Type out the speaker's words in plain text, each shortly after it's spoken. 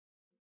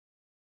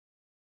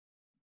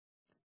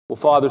Well,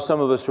 Father, some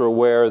of us are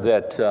aware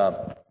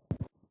that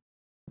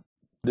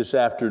this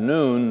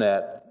afternoon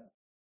that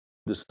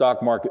the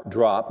stock market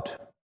dropped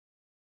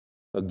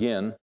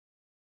again.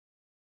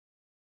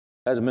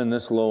 Hasn't been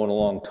this low in a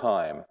long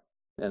time,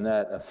 and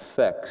that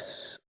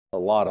affects a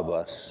lot of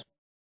us.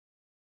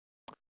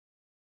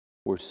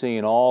 We're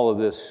seeing all of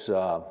this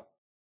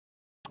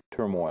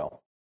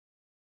turmoil.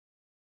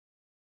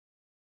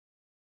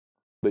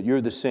 But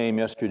you're the same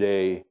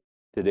yesterday,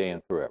 today,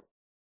 and forever.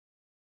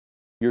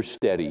 You're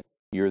steady.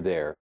 You're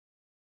there.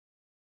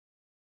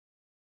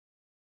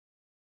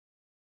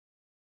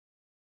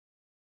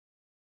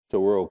 So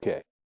we're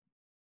okay.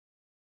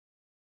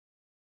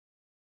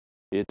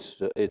 It's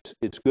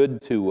good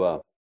to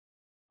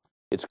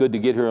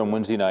get here on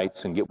Wednesday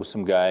nights and get with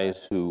some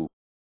guys who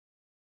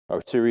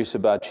are serious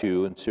about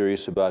you and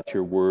serious about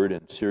your word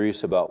and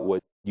serious about what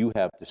you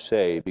have to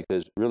say,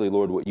 because really,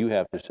 Lord, what you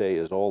have to say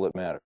is all that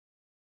matters.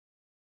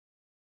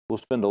 We'll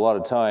spend a lot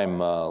of time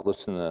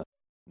listening to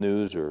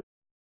news or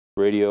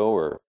radio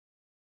or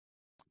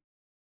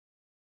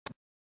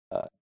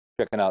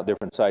checking out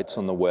different sites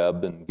on the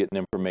web and getting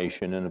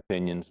information and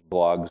opinions,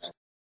 blogs.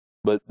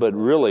 But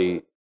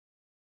really,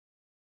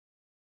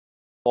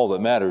 all that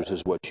matters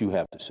is what you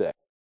have to say.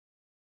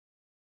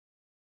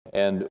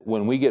 And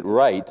when we get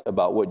right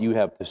about what you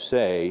have to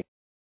say,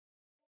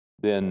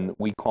 then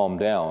we calm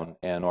down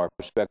and our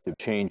perspective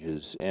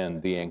changes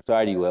and the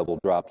anxiety level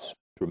drops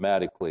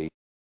dramatically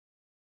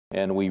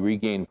and we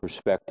regain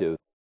perspective.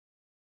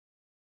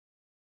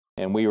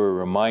 And we were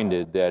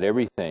reminded that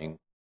everything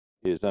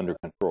is under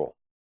control.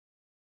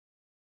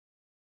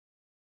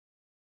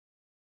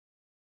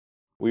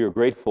 We are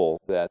grateful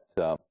that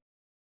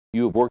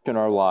you have worked in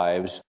our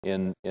lives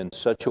in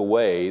such a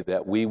way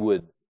that we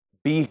would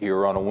be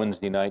here on a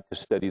Wednesday night to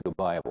study the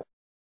Bible.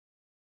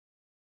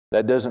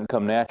 That doesn't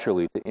come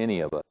naturally to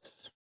any of us.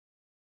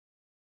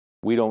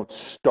 We don't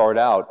start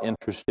out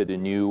interested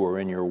in you or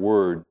in your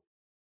word,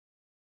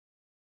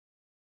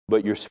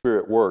 but your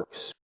Spirit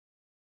works.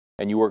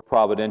 And you work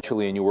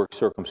providentially and you work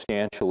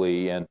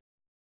circumstantially. And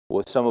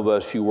with some of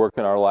us, you work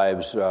in our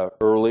lives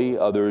early,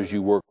 others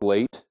you work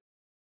late.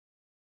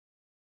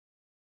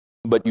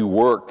 But you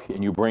work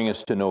and you bring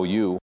us to know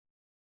you.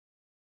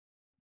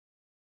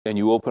 And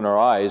you open our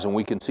eyes and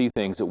we can see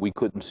things that we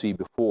couldn't see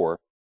before.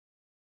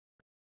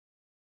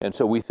 And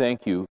so we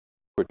thank you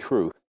for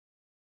truth.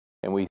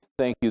 And we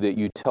thank you that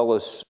you tell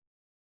us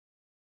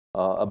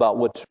about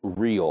what's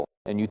real.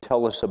 And you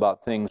tell us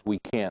about things we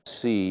can't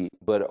see,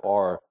 but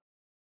are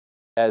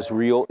as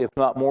real, if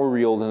not more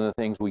real, than the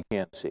things we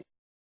can't see.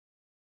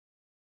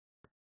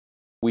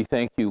 We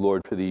thank you,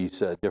 Lord, for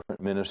these different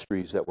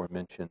ministries that were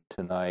mentioned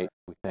tonight.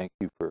 We thank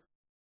you for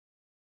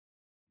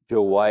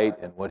Joe White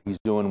and what he's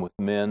doing with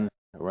men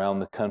around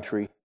the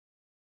country.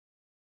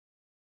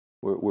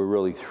 We're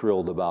really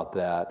thrilled about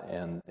that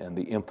and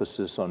the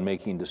emphasis on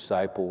making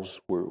disciples.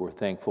 We're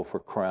thankful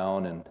for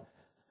Crown and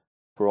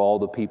for all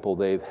the people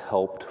they've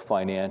helped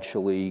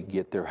financially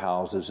get their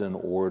houses in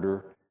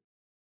order.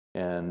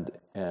 And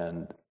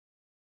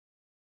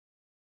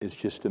it's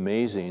just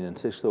amazing. And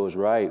Sixto is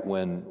right.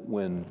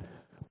 When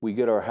we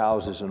get our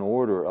houses in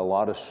order, a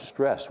lot of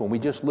stress. When we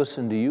just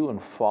listen to you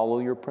and follow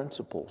your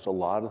principles, a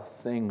lot of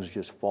things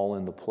just fall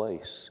into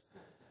place.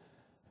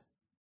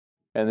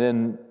 And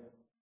then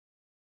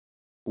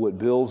what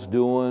Bill's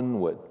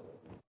doing, with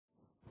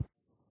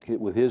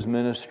his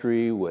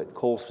ministry, what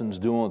Colston's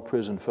doing with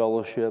Prison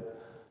Fellowship,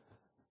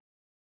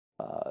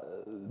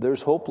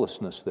 there's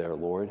hopelessness there,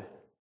 Lord.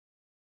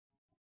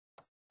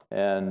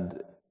 And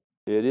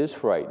it is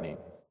frightening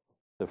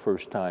the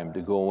first time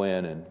to go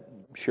in and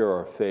share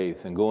our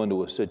faith and go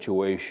into a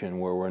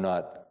situation where we're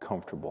not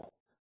comfortable.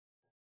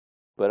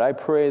 But I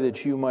pray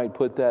that you might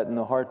put that in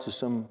the hearts of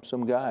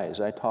some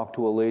guys. I talked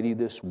to a lady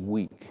this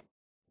week,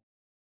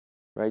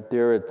 right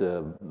there at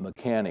the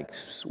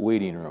mechanics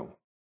waiting room.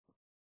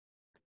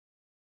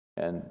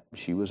 And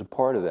she was a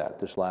part of that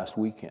this last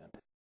weekend.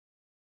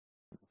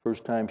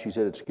 First time she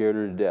said it scared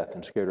her to death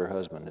and scared her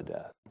husband to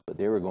death. But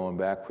they were going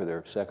back for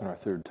their second or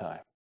third time.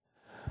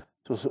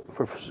 So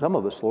for some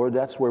of us, Lord,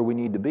 that's where we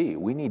need to be.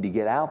 We need to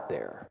get out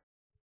there.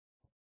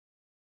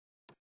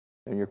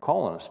 And you're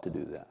calling us to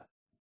do that.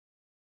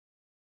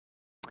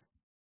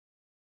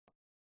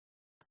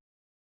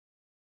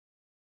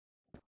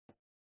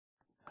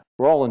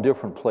 We're all in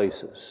different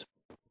places,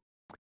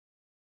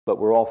 but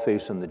we're all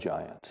facing the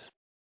giants.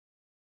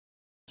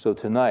 So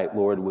tonight,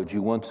 Lord, would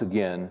you once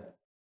again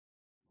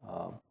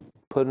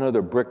put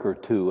another brick or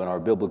two in our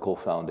biblical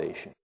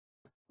foundation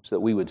so that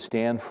we would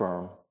stand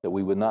firm, that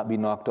we would not be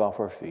knocked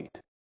off our feet,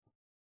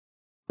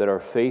 that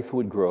our faith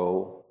would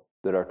grow,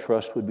 that our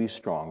trust would be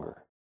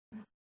stronger,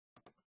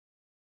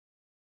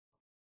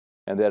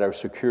 and that our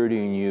security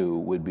in you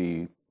would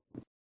be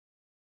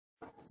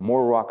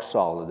more rock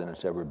solid than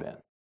it's ever been.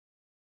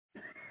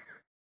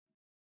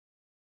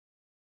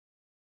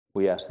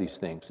 We ask these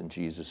things in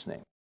Jesus'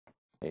 name.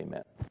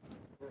 Amen.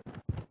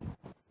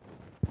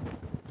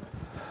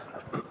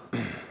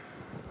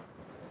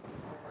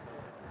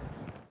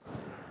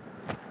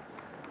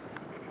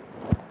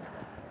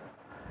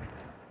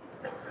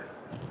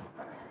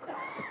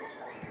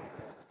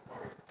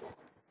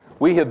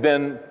 We have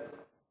been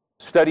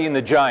studying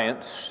the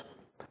giants,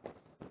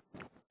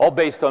 all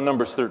based on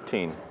Numbers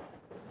 13.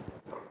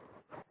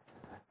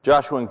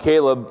 Joshua and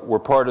Caleb were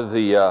part of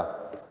the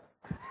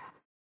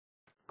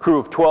crew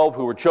of 12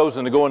 who were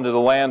chosen to go into the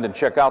land and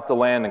check out the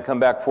land and come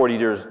back 40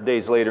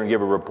 days later and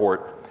give a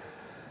report.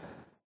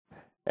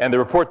 And the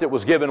report that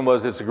was given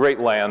was, it's a great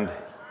land,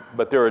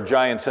 but there are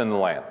giants in the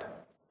land.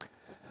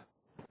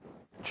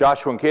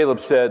 Joshua and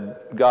Caleb said,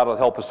 God will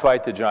help us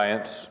fight the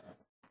giants,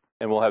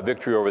 and we'll have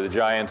victory over the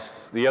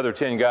giants. The other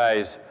 10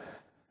 guys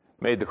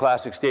made the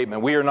classic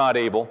statement, we are not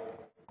able.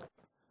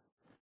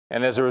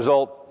 And as a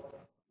result,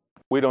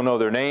 we don't know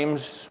their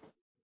names.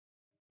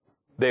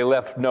 They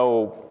left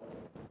no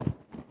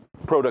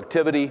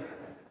productivity.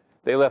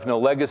 They left no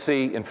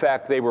legacy. In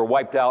fact, they were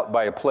wiped out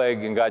by a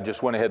plague, and God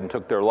just went ahead and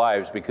took their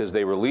lives because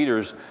they were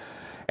leaders.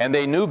 And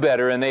they knew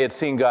better, and they had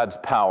seen God's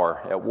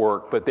power at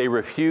work, but they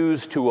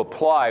refused to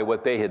apply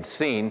what they had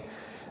seen.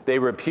 They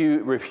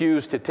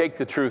refused to take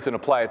the truth and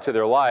apply it to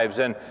their lives.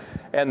 And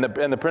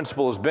the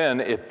principle has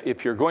been,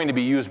 if you're going to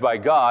be used by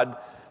God,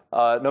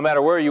 no matter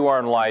where you are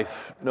in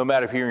life, no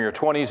matter if you're in your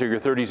 20s or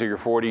your 30s or your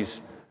 40s,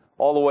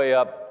 all the way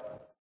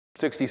up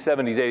 60s,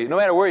 70s, 80s, no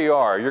matter where you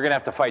are, you're going to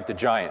have to fight the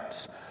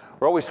giants.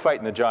 We're always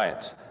fighting the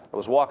giants. I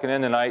was walking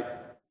in tonight,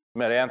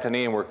 met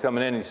Anthony, and we're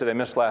coming in, and he said, I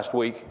missed last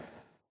week.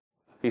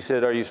 He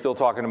said, are you still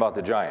talking about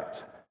the giants?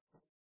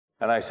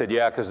 And I said,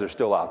 yeah, because they're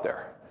still out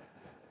there.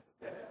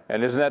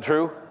 And isn't that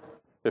true?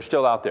 They're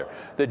still out there.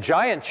 The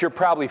giants you're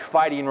probably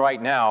fighting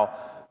right now,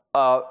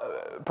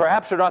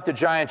 perhaps are not the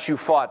giants you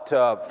fought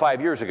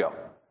 5 years ago,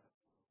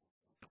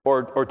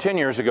 or 10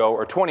 years ago,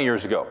 or 20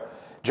 years ago.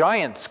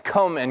 Giants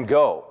come and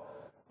go,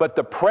 but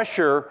the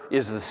pressure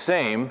is the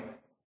same.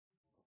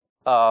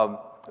 The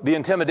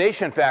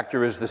intimidation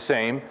factor is the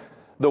same.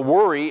 The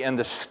worry and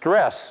the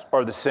stress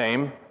are the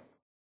same.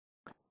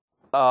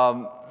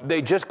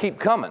 They just keep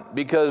coming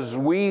because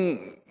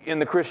we, in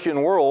the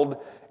Christian world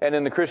and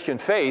in the Christian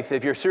faith,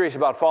 if you're serious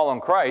about following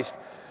Christ,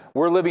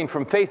 we're living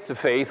from faith to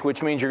faith,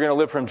 which means you're going to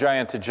live from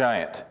giant to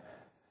giant.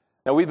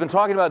 Now, we've been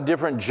talking about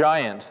different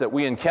giants that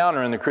we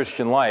encounter in the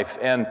Christian life,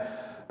 and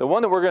the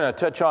one that we're going to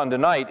touch on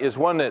tonight is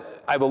one that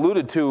I've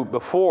alluded to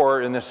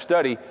before in this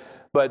study,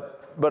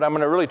 but I'm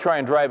going to really try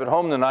and drive it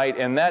home tonight,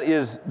 and that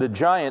is the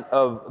giant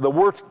of the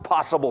worst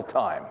possible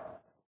time.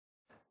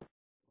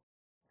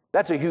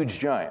 That's a huge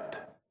giant.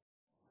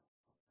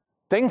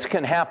 Things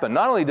can happen.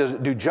 Not only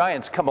do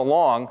giants come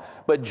along,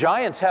 but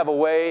giants have a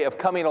way of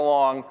coming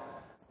along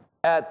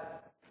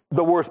at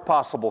the worst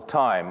possible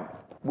time.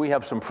 We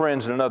have some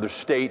friends in another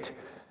state,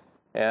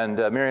 and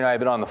Mary and I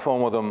have been on the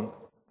phone with them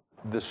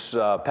this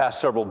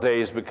past several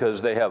days because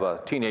they have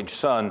a teenage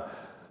son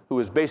who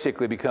has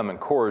basically become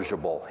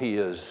incorrigible. He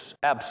is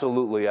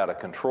absolutely out of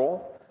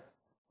control.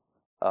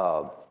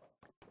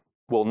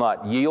 Will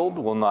not yield,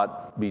 will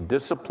not be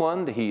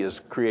disciplined. He is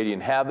creating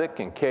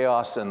havoc and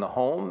chaos in the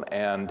home,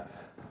 and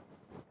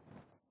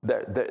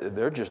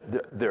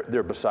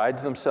they're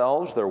besides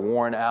themselves. They're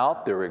worn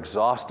out. They're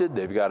exhausted.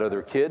 They've got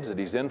other kids that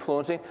he's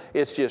influencing.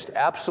 It's just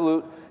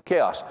absolute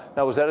chaos.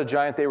 Now, was that a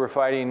giant they were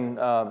fighting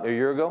a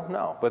year ago?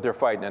 No, but they're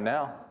fighting it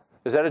now.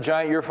 Is that a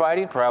giant you're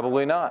fighting?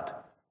 Probably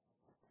not.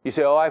 You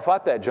say, oh, I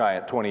fought that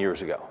giant 20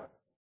 years ago,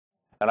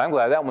 and I'm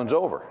glad that one's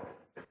over.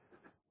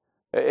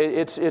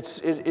 That's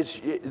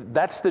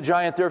the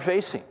giant they're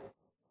facing,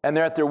 and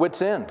they're at their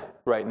wits' end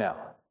right now.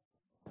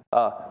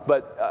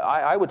 But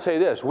I would say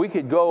this: we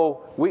could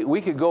go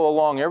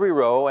along every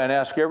row and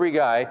ask every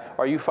guy,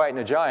 "Are you fighting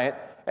a giant?"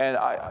 And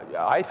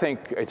I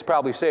think it's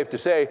probably safe to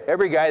say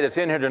every guy that's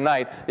in here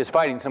tonight is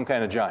fighting some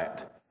kind of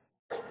giant.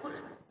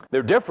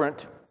 They're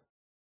different.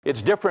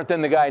 It's different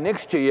than the guy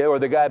next to you, or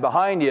the guy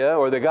behind you,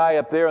 or the guy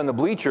up there in the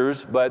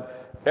bleachers.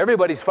 But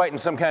everybody's fighting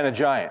some kind of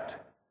giant.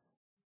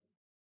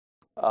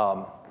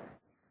 Now,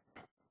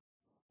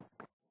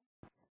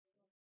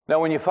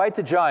 when you fight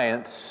the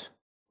giants,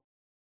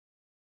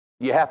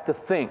 you have to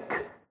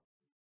think.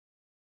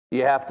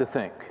 You have to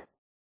think.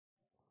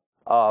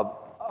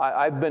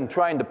 I've been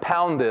trying to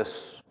pound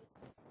this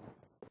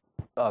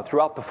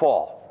throughout the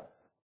fall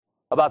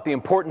about the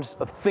importance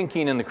of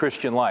thinking in the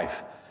Christian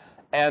life.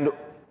 And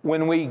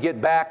when we get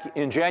back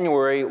in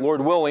January, Lord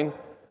willing,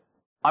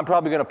 I'm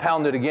probably going to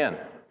pound it again.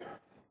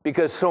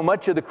 Because so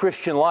much of the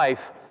Christian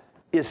life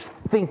is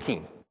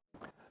thinking.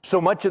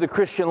 So much of the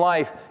Christian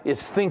life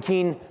is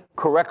thinking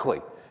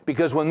correctly.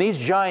 Because when these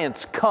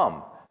giants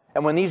come,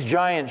 and when these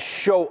giants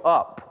show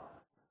up,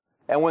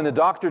 and when the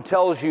doctor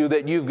tells you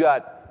that you've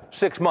got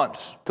 6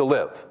 months to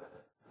live,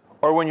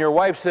 or when your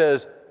wife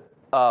says,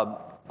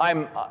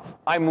 I'm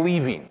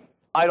leaving,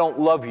 I don't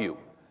love you,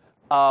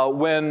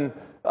 when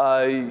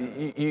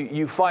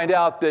you find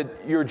out that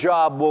your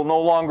job will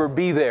no longer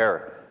be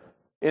there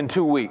in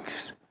 2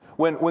 weeks,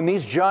 when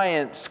these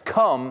giants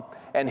come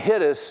and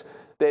hit us,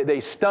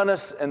 they stun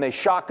us and they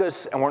shock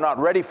us, and we're not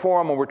ready for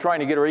them, and we're trying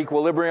to get our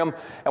equilibrium,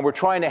 and we're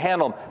trying to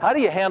handle them. How do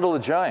you handle a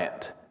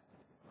giant?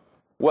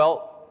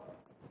 Well,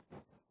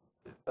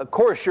 of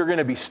course you're going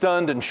to be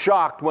stunned and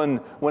shocked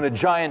when a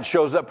giant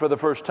shows up for the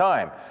first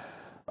time.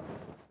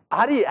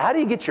 How do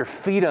you get your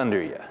feet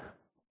under you?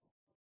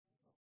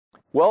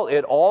 Well,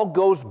 it all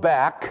goes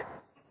back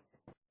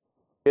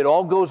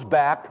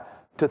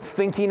to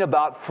thinking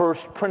about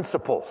first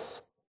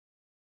principles.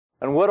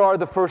 And what are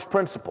the first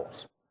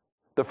principles?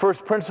 The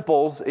first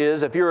principles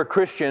is, if you're a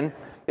Christian,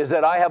 is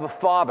that I have a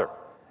Father.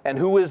 And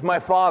who is my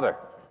Father?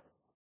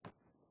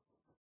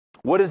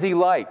 What is He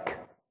like?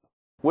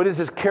 What is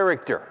His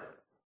character?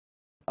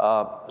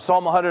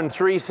 Psalm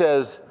 103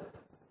 says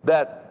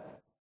that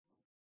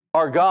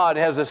our God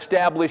has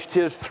established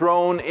His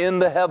throne in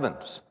the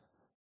heavens,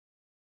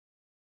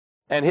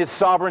 and His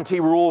sovereignty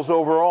rules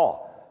over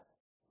all.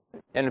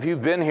 And if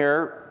you've been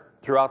here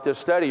throughout this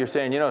study, you're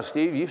saying,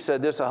 Steve, you've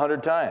said this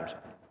 100 times.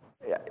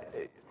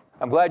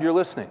 I'm glad you're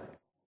listening.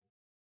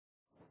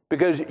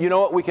 Because you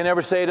know what? We can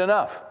never say it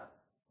enough.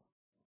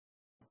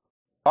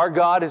 Our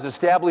God has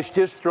established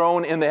His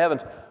throne in the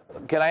heavens.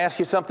 Can I ask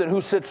you something?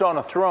 Who sits on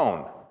a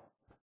throne?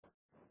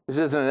 This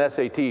isn't an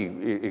SAT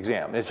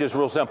exam. It's just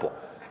real simple.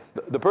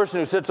 The person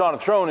who sits on a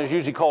throne is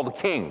usually called a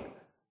king.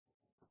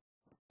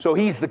 So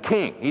He's the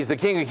king. He's the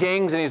King of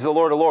kings and He's the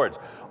Lord of lords.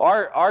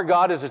 Our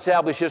God has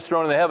established His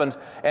throne in the heavens,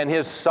 and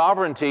His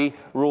sovereignty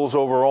rules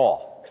over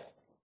all.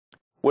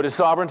 What is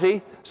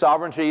sovereignty?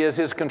 Sovereignty is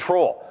His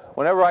control.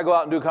 Whenever I go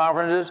out and do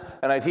conferences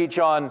and I teach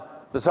on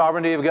the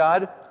sovereignty of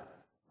God,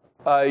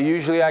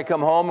 usually I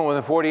come home and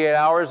within 48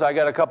 hours I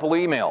got a couple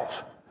emails.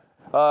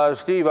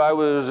 Steve, I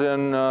was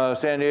in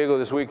San Diego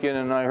this weekend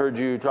and I heard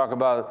you talk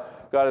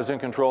about God is in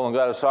control and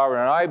God is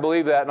sovereign, and I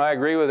believe that and I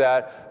agree with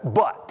that,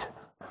 but...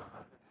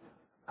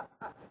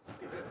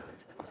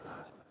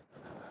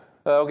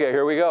 Okay,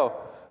 here we go.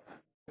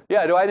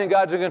 Yeah, do I think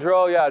God's in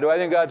control? Yeah. Do I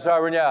think God's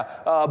sovereign? Yeah.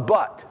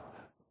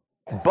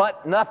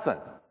 But nothing.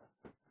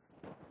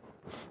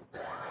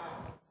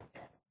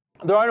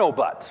 There are no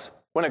buts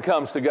when it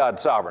comes to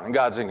God's sovereign and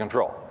God's in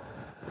control.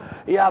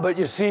 Yeah, but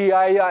you see,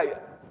 I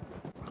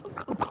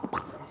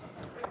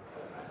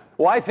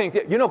think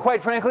that,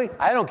 quite frankly,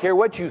 I don't care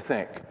what you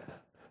think.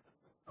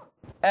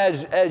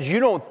 As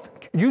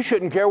you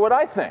shouldn't care what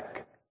I think.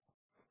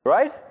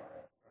 Right?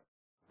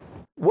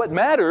 What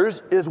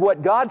matters is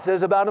what God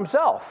says about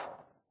Himself.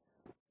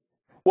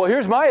 Well,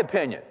 here's my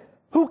opinion.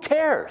 Who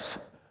cares?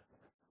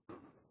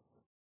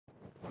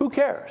 Who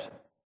cares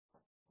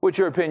what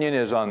your opinion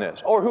is on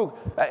this? Or who,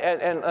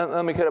 and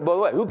let me cut it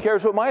both ways. Who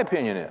cares what my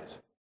opinion is?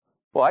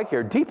 Well, I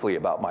care deeply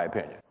about my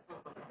opinion.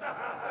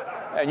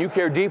 And you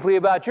care deeply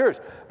about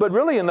yours. But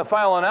really, in the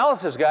final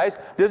analysis, guys,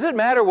 does it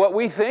matter what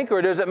we think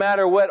or does it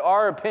matter what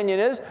our opinion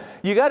is?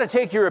 You got to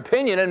take your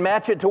opinion and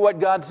match it to what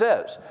God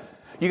says.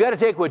 You got to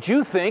take what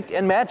you think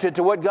and match it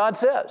to what God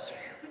says.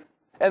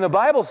 And the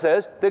Bible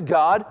says that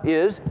God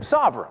is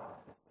sovereign.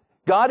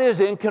 God is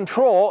in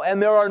control,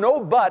 and there are no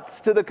buts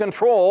to the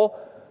control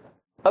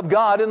of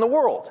God in the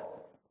world.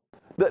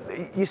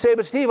 You say,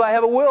 but Steve, I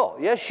have a will.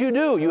 Yes, you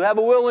do. You have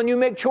a will and you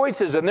make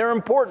choices, and they're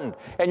important,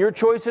 and your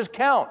choices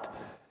count.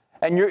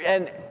 And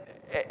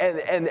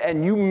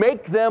you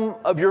make them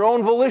of your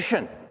own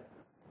volition.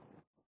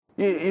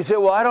 You say,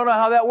 well, I don't know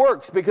how that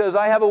works because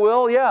I have a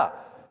will. Yeah.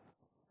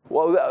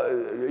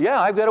 Well,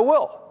 yeah, I've got a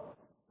will.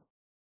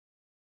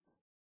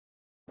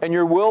 And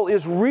your will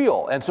is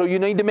real. And so you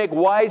need to make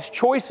wise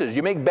choices.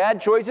 You make bad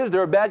choices,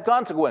 there are bad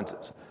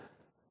consequences.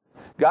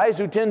 Guys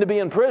who tend to be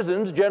in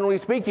prisons, generally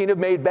speaking, have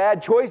made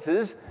bad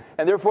choices,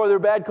 and therefore there are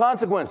bad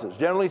consequences,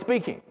 generally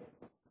speaking.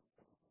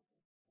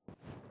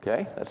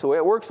 Okay? That's the way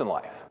it works in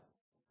life.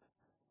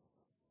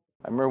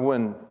 I remember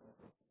when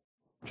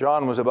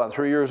John was about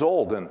 3 years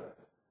old, and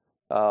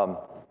there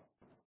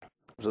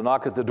was a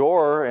knock at the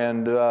door,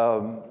 and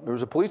there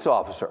was a police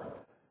officer.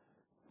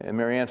 And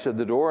Mary answered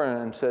the door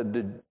and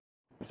said,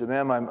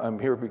 ma'am, I'm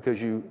here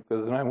because of the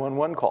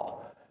 911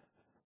 call.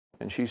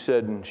 And she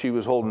said, and she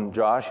was holding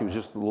Josh, he was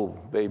just a little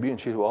baby, and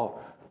she said,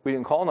 well, we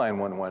didn't call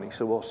 911. He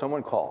said, well,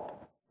 someone called.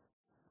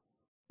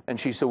 And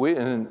she said,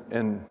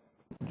 and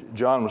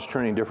John was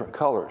turning different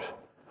colors.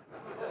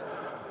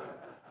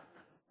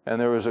 And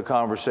there was a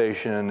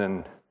conversation,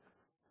 and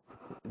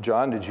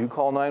John, did you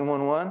call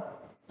 911?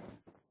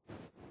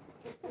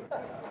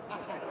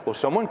 Well,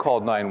 someone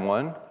called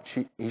 911.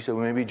 He said,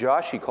 well, maybe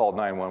Josh, he called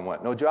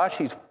 911. No, Josh,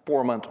 he's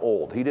 4 months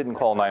old. He didn't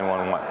call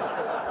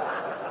 911.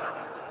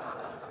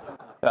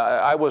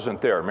 I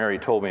wasn't there. Mary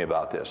told me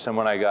about this. And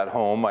when I got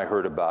home, I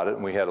heard about it,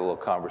 and we had a little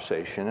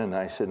conversation. And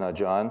I said, now,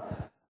 John,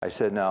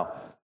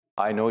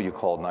 I know you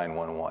called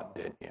 911,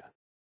 didn't you?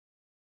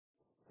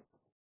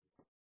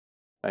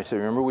 I said,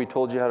 remember we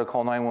told you how to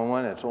call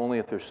 911? It's only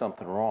if there's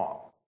something wrong.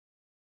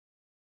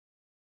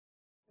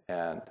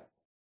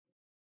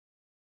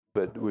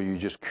 But were you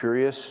just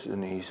curious?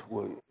 And he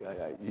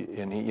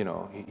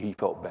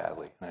felt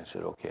badly. And I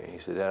said, okay. He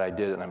said, Dad, I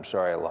did it, and I'm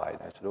sorry I lied.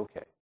 I said,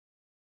 okay.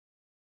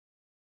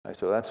 I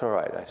said, that's all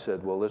right. I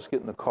said, well, let's get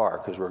in the car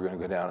because we're going to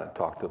go down and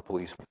talk to the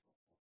policeman.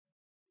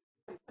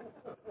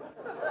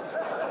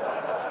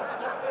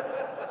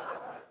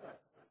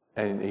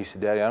 And he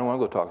said, Daddy, I don't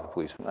want to go talk to the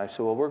policeman. I said,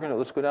 well,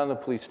 let's go down to the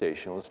police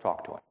station. Let's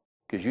talk to him.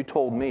 Because you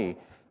told me,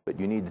 but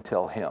you need to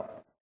tell him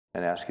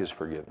and ask his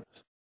forgiveness.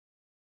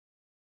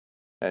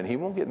 And he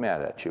won't get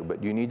mad at you,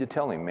 but you need to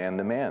tell him, man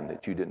to man,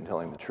 that you didn't tell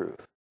him the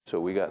truth. So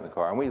we got in the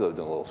car, and we lived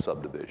in a little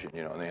subdivision,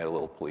 and they had a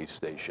little police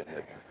station.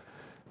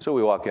 So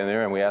we walk in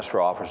there, and we ask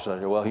for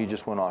officers. Well, he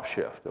just went off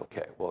shift.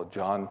 Okay. Well,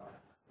 John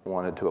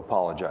wanted to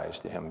apologize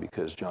to him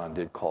because John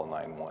did call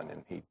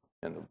 911,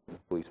 and the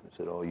policeman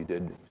said, oh, you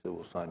did? He said,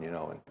 well, son,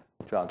 and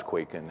John's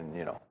quaking,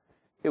 and,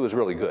 it was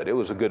really good. It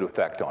was a good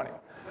effect on him.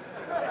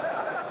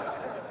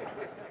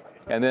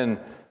 And then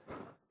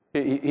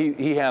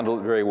he handled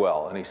it very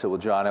well. And he said, well,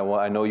 John,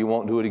 I know you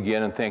won't do it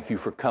again, and thank you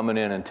for coming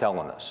in and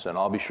telling us. And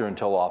I'll be sure and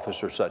tell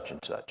officer such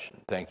and such.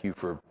 And thank you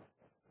for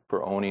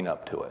owning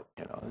up to it.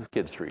 This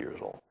kid's 3 years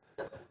old.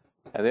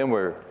 And then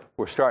we're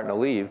starting to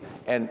leave.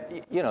 And,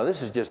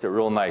 this is just a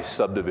real nice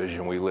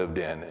subdivision we lived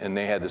in. And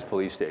they had this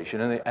police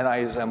station. And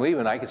as I'm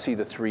leaving, I could see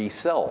the 3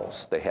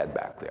 cells they had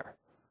back there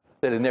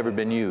that had never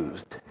been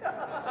used.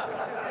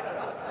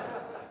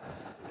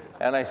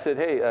 And I said,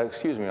 hey,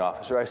 excuse me,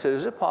 officer. I said,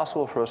 is it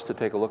possible for us to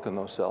take a look in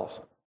those cells?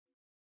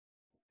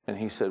 And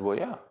he said, well,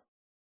 yeah.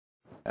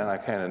 And I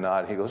kind of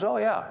nodded. He goes, oh,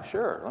 yeah,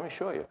 sure. Let me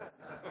show you.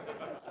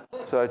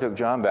 So I took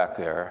John back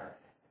there.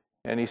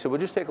 And he said,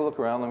 well, just take a look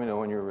around. Let me know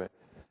when you're ready.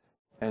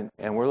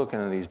 And we're looking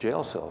at these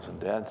jail cells.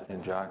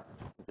 And John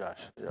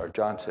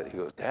said, he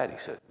goes, Dad, he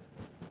said,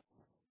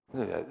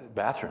 look at that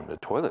bathroom. The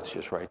toilet's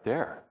just right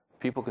there.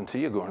 People can see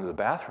you going to the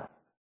bathroom.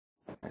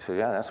 I said,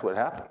 yeah, that's what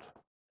happens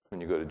when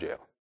you go to jail.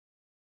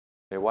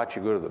 They watch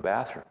you go to the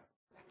bathroom.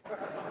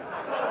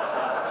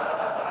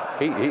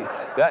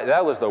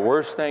 That was the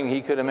worst thing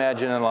he could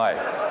imagine in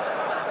life.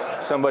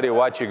 Somebody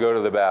watch you go to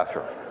the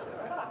bathroom.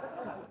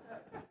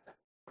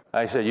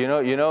 I said, you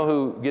know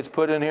who gets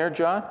put in here,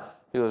 John?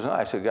 He goes, no.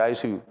 I said, guys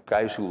who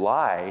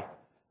lie,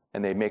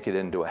 and they make it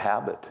into a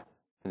habit,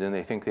 and then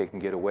they think they can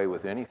get away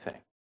with anything,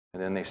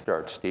 and then they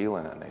start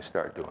stealing, and they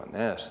start doing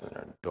this, and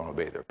they don't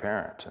obey their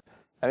parents.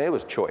 I mean, it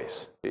was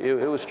choice.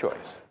 It was choice.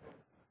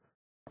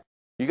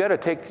 You got to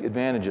take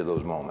advantage of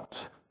those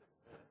moments.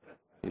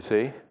 You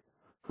see? A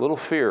little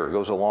fear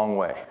goes a long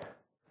way.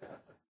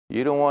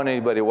 You don't want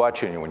anybody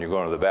watching you when you're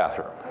going to the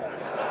bathroom.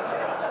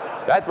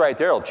 That right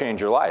there will change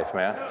your life,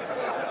 man.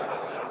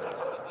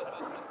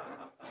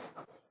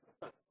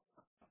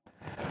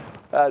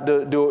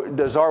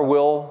 Does our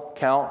will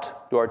count?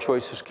 Do our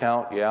choices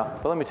count? Yeah.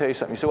 But let me tell you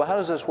something. You say, well, how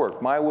does this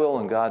work? My will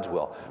and God's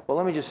will. Well,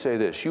 let me just say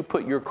this. You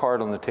put your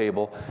card on the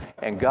table,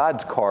 and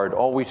God's card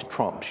always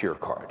trumps your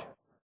card.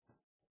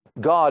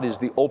 God is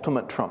the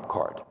ultimate trump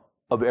card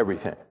of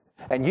everything.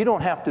 And you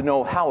don't have to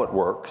know how it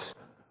works.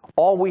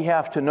 All we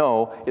have to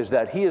know is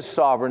that He is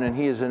sovereign and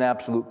He is in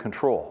absolute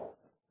control.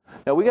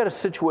 Now, we got a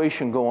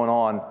situation going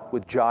on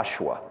with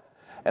Joshua.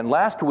 And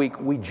last week,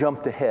 we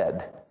jumped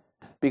ahead.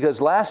 Because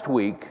last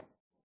week,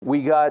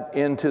 we got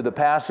into the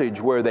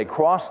passage where they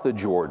crossed the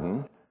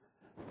Jordan,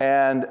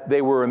 and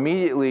they were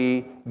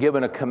immediately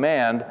given a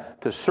command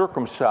to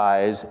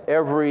circumcise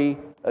every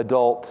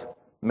adult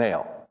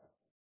male.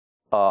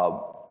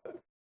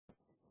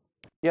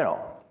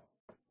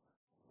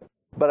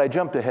 But I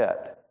jumped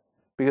ahead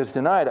because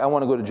tonight I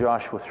want to go to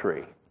Joshua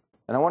 3.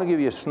 And I want to give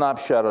you a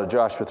snapshot of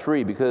Joshua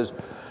 3 because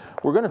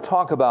we're going to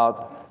talk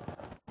about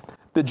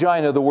the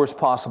giant of the worst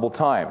possible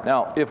time.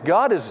 Now, if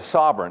God is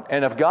sovereign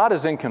and if God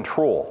is in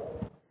control,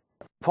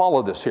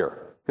 follow this here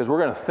because we're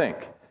going to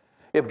think.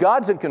 If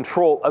God's in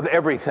control of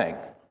everything,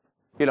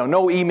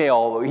 no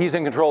email, He's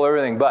in control of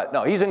everything, but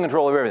no, He's in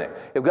control of everything.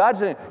 If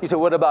God's in, you say,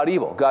 what about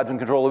evil? God's in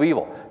control of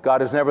evil.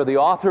 God is never the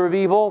author of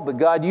evil, but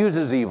God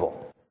uses evil.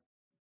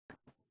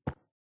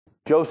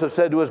 Joseph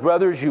said to his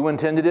brothers, you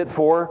intended it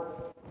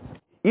for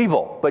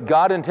evil, but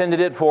God intended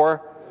it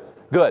for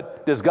good.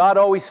 Does God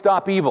always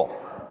stop evil?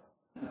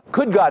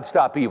 Could God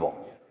stop evil?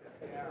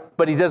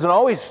 But He doesn't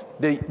always,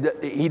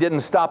 He didn't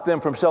stop them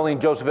from selling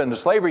Joseph into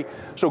slavery,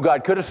 so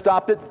God could have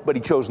stopped it, but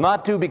He chose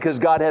not to because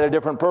God had a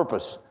different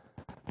purpose.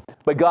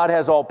 But God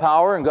has all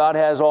power and God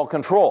has all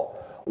control.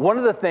 One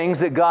of the things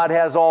that God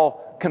has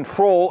all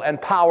control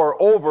and power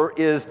over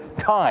is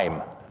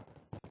time,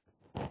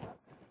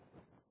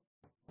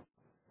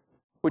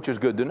 which is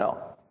good to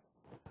know.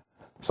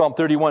 Psalm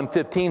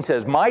 31:15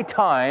 says, my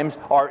times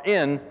are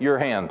in your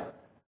hand.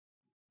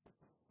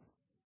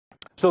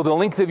 So the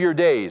length of your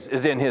days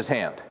is in His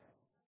hand.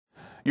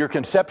 Your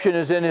conception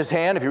is in His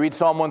hand. If you read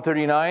Psalm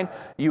 139,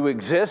 you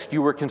exist,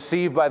 you were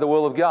conceived by the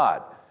will of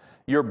God.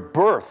 Your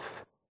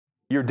birth,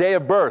 your day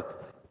of birth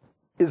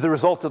is the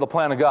result of the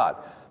plan of God.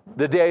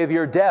 The day of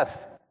your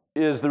death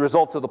is the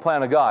result of the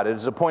plan of God. It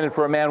is appointed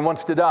for a man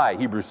once to die,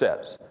 Hebrews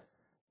says.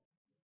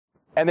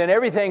 And then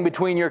everything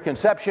between your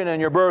conception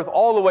and your birth,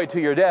 all the way to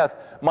your death,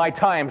 my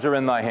times are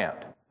in thy hand.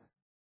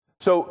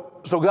 So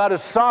God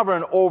is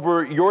sovereign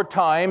over your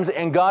times,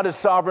 and God is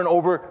sovereign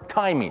over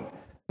timing.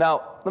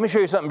 Now, let me show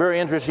you something very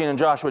interesting in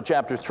Joshua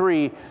chapter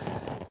 3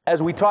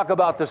 as we talk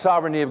about the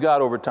sovereignty of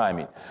God over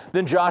timing.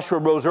 Then Joshua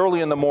rose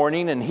early in the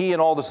morning, and he and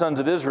all the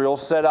sons of Israel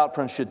set out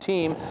from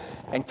Shittim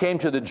and came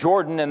to the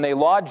Jordan, and they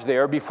lodged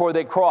there before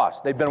they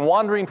crossed. They've been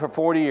wandering for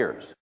 40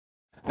 years.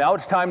 Now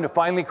it's time to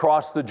finally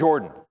cross the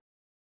Jordan.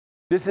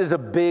 This is a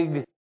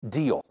big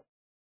deal.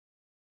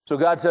 So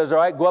God says, all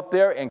right, go up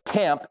there and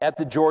camp at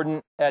the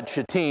Jordan at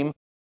Shittim.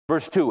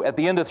 Verse 2, at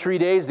the end of 3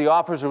 days, the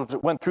officers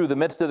went through the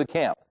midst of the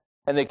camp,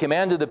 and they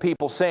commanded the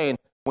people, saying,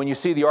 when you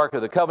see the ark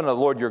of the covenant of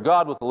the Lord your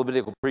God with the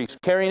Levitical priests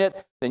carrying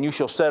it, then you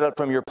shall set up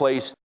from your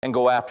place and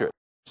go after it.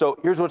 So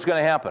here's what's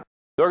going to happen.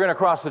 They're going to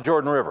cross the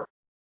Jordan River.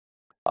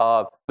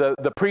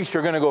 The priests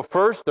are going to go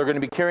first. They're going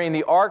to be carrying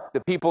the ark.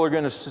 The people are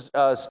going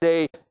to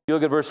stay. You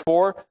look at verse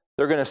 4.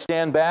 They're going to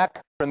stand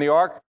back from the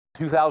ark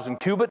 2,000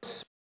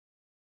 cubits,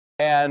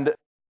 and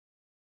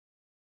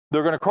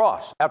they're going to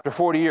cross after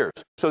 40 years.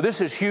 So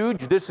this is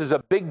huge. This is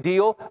a big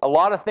deal. A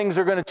lot of things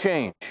are going to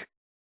change.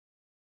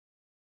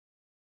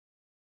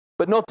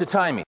 But note the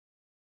timing.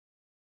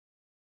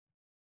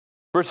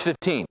 Verse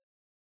 15.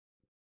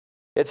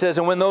 It says,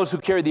 and when those who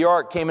carried the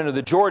ark came into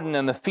the Jordan,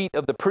 and the feet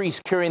of the priests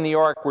carrying the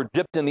ark were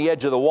dipped in the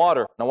edge of the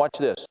water. Now watch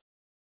this.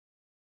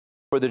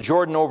 For the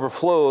Jordan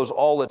overflows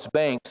all its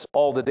banks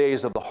all the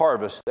days of the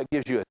harvest. That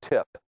gives you a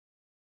tip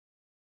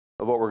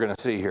of what we're going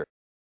to see here.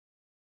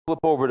 Flip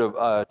over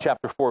to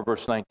chapter 4,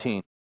 verse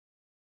 19.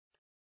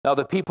 Now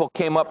the people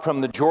came up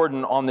from the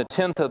Jordan on the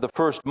 10th of the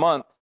first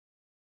month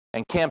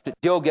and camped at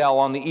Gilgal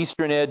on the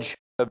eastern edge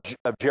of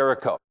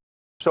Jericho.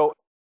 So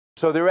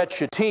they're at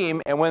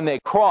Shittim, and when they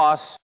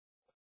cross,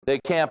 they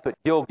camp at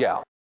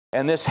Gilgal.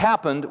 And this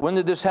happened, when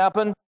did this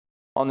happen?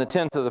 On the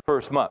 10th of the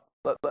first month.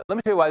 Let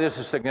me tell you why this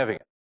is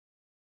significant.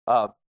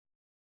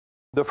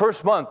 The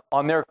first month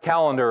on their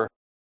calendar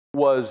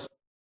was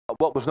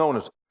what was known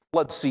as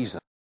flood season.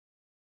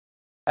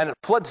 And at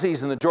flood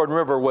season, the Jordan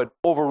River would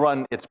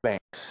overrun its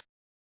banks.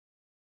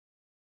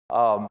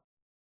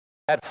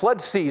 At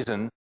flood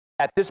season,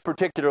 at this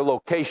particular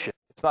location,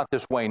 it's not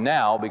this way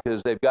now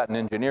because they've gotten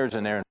engineers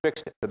in there and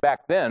fixed it. But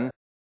back then,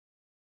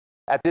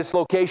 at this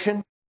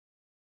location,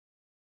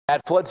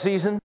 at flood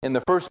season, in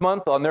the first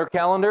month on their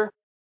calendar,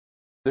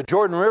 the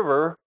Jordan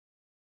River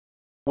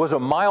was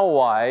 1 mile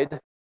wide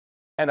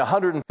and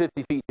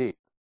 150 feet deep.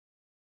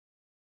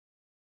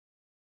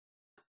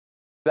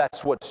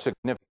 That's what's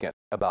significant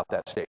about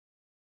that statement.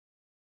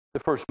 The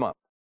first month.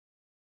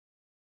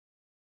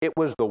 It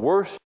was the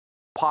worst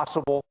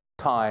possible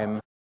time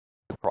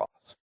to cross.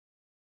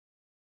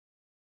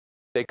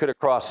 They could have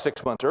crossed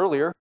 6 months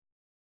earlier.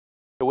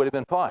 It would have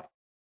been fine.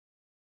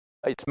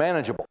 It's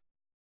manageable.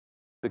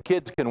 The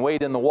kids can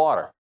wade in the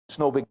water. It's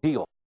no big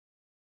deal.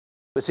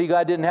 But see,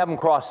 God didn't have them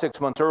cross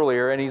 6 months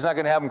earlier, and He's not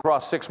going to have them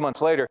cross 6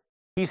 months later.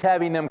 He's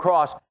having them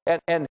cross.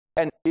 And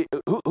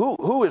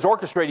who is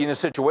orchestrating the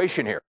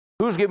situation here?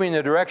 Who's giving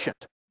the directions?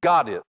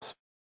 God is.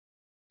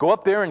 Go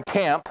up there and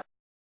camp,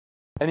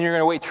 and then you're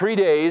going to wait 3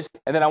 days,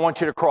 and then I want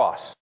you to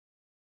cross.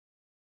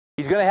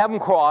 He's going to have them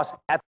cross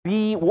at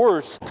the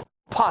worst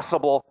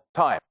possible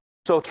time.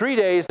 So 3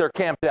 days, they're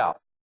camped out.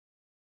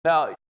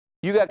 Now,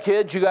 you got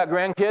kids, you got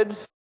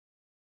grandkids.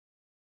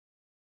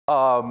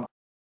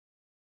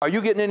 Are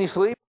you getting any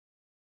sleep?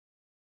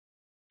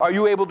 Are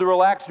you able to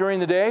relax during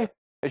the day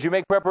as you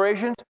make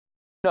preparations?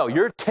 No,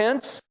 you're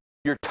tense,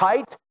 you're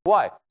tight.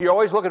 Why? You're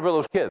always looking for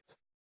those kids.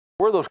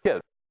 Where are those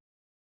kids?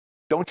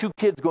 Don't you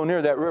kids go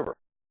near that river.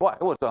 Why?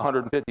 Well, it's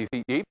 150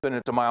 feet deep and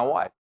it's 1 mile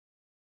wide.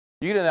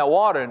 You get in that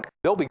water and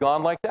they'll be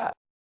gone like that.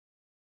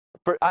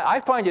 I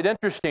find it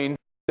interesting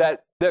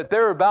that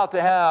they're about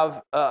to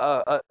have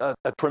a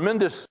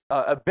tremendous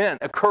event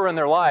occur in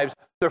their lives.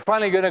 They're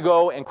finally going to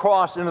go and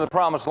cross into the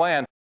promised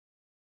land.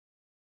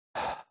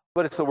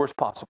 But it's the worst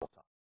possible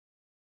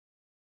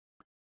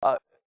time.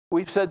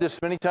 We've said this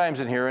many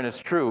times in here, and it's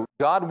true.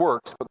 God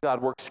works, but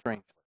God works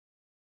strangely.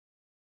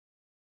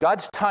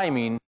 God's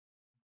timing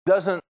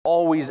doesn't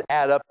always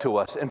add up to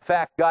us. In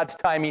fact, God's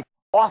timing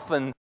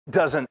often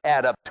doesn't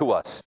add up to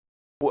us.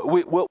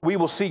 We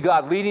will see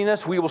God leading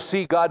us. We will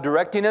see God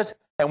directing us.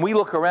 And we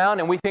look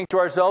around and we think to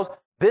ourselves,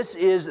 this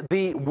is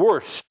the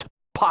worst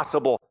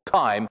possible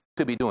time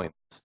to be doing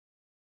this.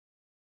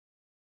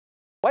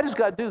 Why does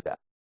God do that?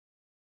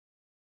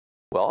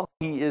 Well,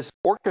 He is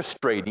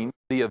orchestrating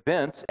the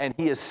events, and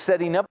He is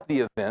setting up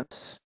the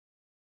events.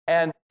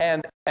 And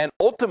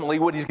ultimately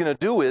what He's going to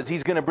do is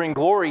He's going to bring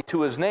glory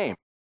to His name.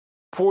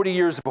 40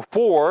 years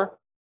before,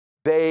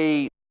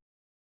 they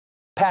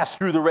passed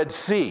through the Red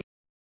Sea.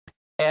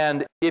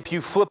 And if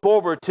you flip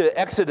over to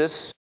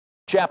Exodus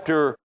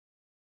chapter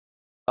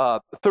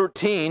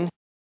 13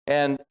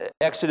 and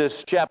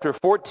Exodus chapter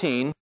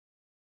 14,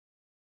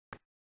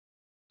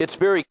 it's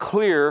very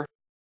clear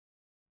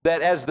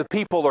that as the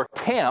people are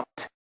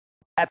camped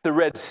at the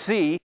Red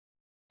Sea,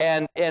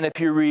 and if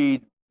you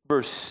read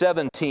verse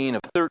 17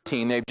 of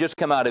 13, they've just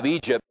come out of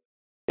Egypt,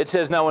 it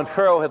says, now when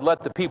Pharaoh had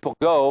let the people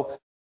go,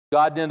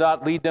 God did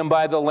not lead them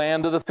by the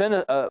land of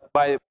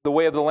by the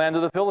way of the land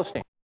of the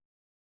Philistines.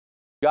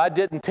 God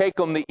didn't take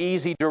them the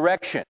easy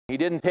direction. He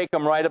didn't take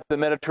them right up the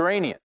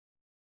Mediterranean.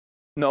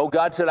 No,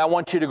 God said, I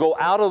want you to go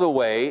out of the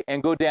way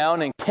and go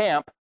down and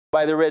camp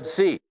by the Red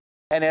Sea.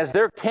 And as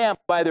they're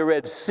camped by the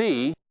Red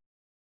Sea,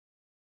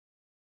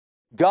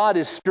 God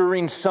is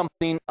stirring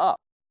something up.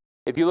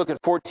 If you look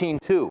at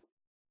 14:2,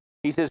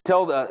 He says,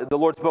 the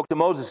Lord spoke to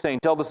Moses, saying,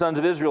 tell the sons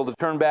of Israel to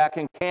turn back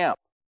and camp.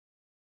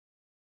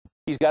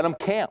 He's got them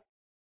camped.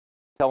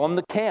 Tell them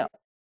to camp.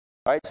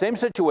 All right, same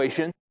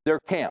situation, they're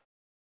camped.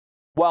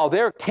 while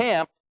they're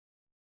camped,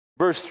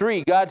 verse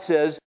 3, God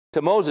says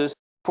to Moses,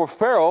 for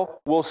Pharaoh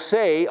will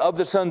say of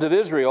the sons of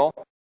Israel,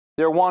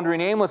 they're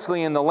wandering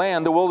aimlessly in the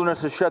land, the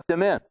wilderness has shut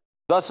them in.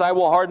 Thus I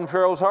will harden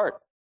Pharaoh's heart,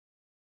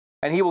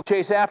 and he will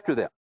chase after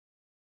them.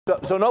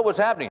 So note what's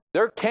happening.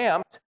 They're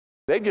camped.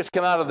 They've just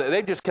come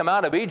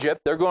out of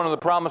Egypt. They're going to the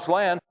promised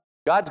land.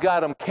 God's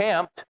got them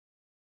camped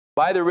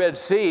by the Red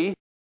Sea.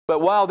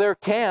 But while they're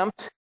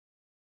camped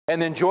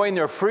and enjoying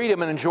their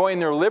freedom and enjoying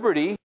their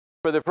liberty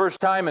for the first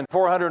time in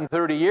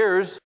 430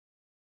 years,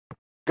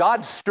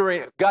 God's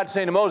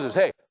saying to Moses,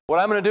 hey, what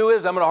I'm going to do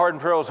is I'm going to harden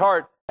Pharaoh's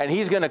heart, and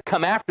he's going to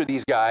come after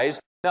these guys.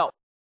 Now,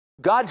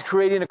 God's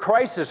creating a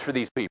crisis for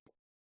these people.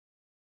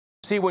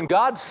 See, when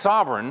God's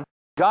sovereign,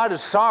 God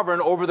is sovereign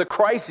over the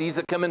crises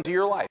that come into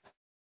your life.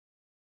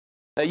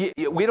 Now,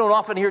 we don't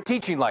often hear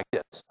teaching like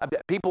this.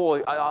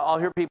 I'll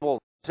hear people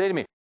say to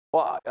me,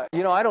 well,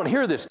 I don't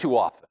hear this too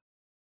often.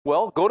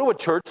 Well, go to a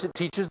church that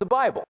teaches the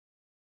Bible,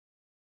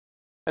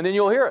 and then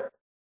you'll hear it.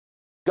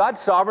 God's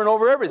sovereign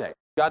over everything.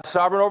 God's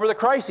sovereign over the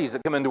crises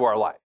that come into our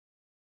life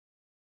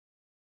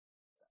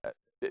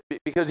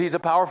because he's a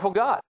powerful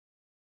God.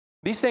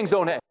 These things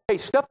don't happen. Hey,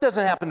 stuff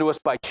doesn't happen to us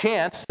by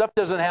chance. Stuff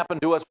doesn't happen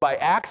to us by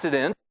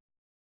accident.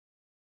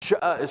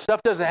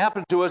 Stuff doesn't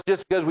happen to us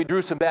just because we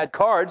drew some bad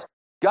cards.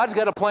 God's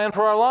got a plan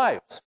for our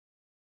lives.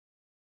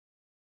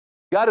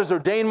 God has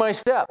ordained my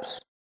steps.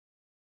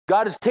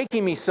 God is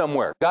taking me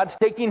somewhere. God's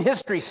taking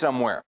history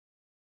somewhere.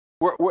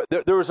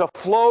 There is a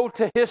flow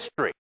to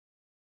history.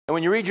 And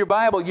when you read your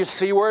Bible, you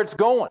see where it's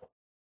going.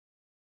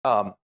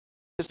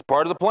 It's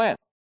part of the plan.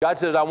 God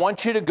says, I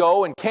want you to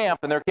go and camp,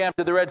 and they're camped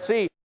at the Red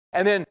Sea.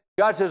 And then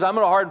God says, I'm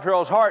going to harden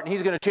Pharaoh's heart, and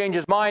he's going to change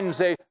his mind and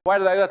say, why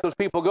did I let those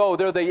people go?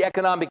 They're the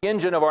economic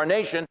engine of our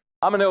nation.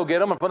 I'm going to go get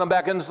them and put them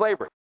back into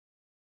slavery.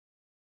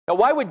 Now,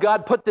 why would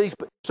God put these?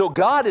 So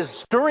God is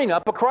stirring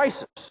up a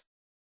crisis.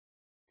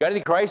 Got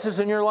any crisis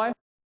in your life?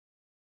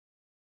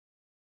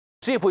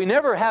 See, if we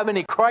never have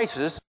any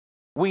crisis,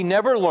 we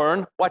never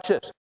learn. Watch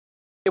this.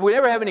 If we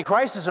never have any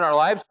crisis in our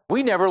lives,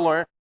 we never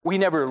learn. We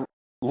never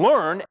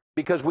learn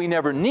because we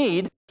never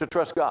need to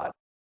trust God.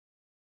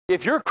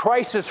 If you're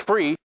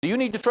crisis-free, do you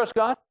need to trust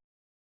God?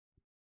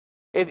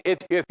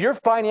 If your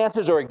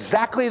finances are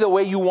exactly the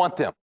way you want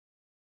them,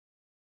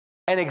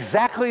 and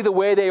exactly the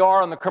way they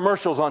are on the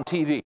commercials on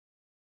TV,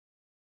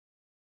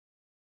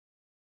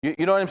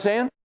 you know what I'm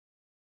saying?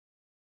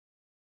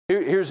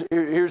 Here's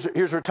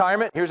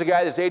retirement. Here's a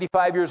guy that's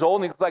 85 years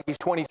old, and he looks like he's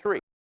 23.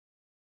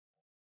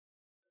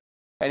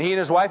 And he and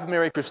his wife have been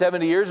married for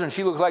 70 years, and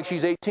she looks like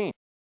she's 18.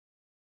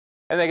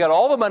 And they got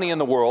all the money in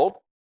the world,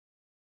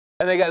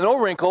 and they got no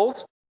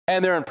wrinkles,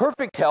 and they're in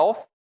perfect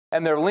health,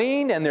 and they're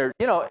lean, and they're,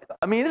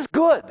 it's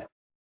good.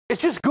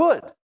 It's just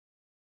good.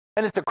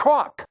 And it's a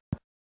crock.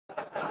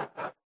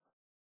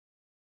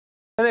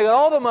 And they got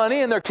all the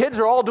money, and their kids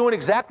are all doing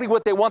exactly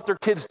what they want their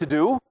kids to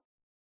do.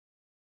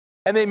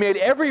 And they made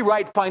every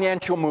right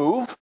financial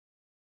move.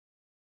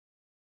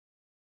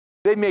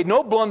 They made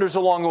no blunders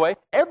along the way.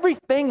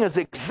 Everything is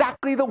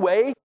exactly the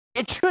way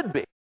it should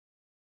be.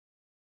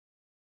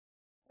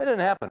 It didn't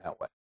happen that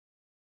way.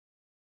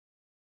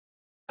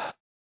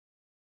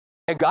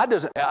 And God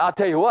doesn't, I'll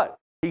tell you what,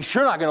 he's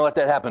sure not going to let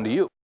that happen to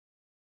you.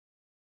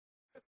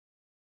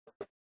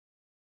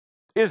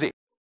 Is he?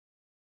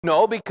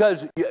 No,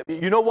 because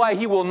you know why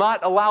he will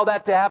not allow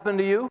that to happen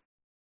to you?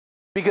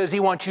 Because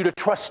he wants you to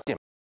trust him.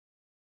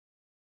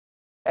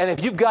 And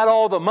if you've got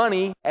all the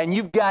money and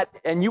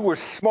you were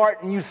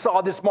smart and you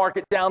saw this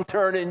market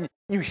downturn and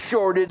you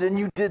shorted and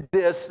you did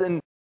this and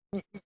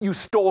you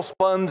stole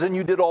funds and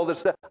you did all this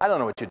stuff. I don't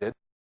know what you did.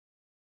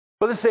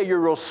 But let's say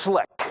you're real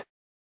slick.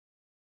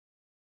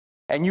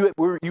 And you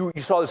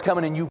saw this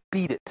coming and you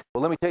beat it.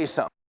 Well, let me tell you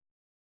something.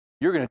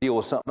 You're going to deal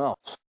with something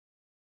else.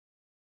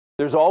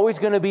 There's always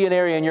going to be an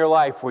area in your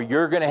life where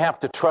you're going to have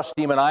to trust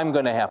him and I'm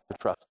going to have to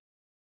trust him.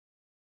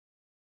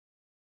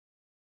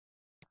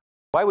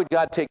 Why would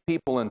God take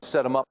people and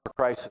set them up for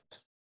crisis?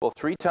 Well,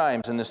 3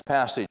 times in this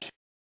passage,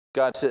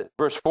 God said,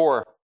 verse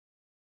 4,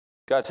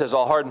 God says,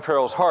 I'll harden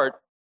Pharaoh's heart,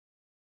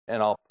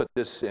 and I'll put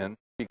this in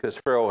because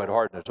Pharaoh had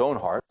hardened his own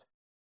heart.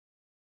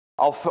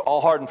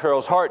 I'll harden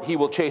Pharaoh's heart, he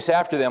will chase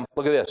after them.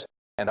 Look at this,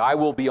 and I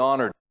will be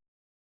honored.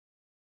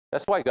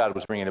 That's why God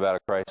was bringing about a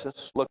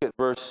crisis. Look at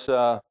verse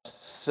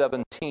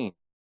 17.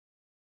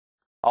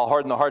 I'll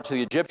harden the hearts of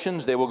the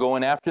Egyptians, they will go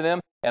in after them,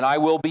 and I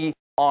will be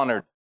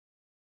honored.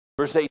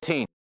 Verse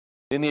 18.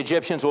 Then the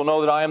Egyptians will know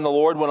that I am the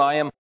Lord when I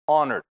am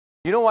honored.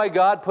 You know why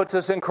God puts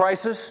us in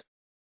crisis?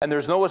 And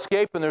there's no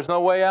escape and there's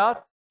no way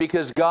out?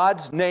 Because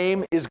God's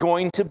name is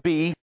going to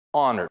be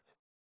honored.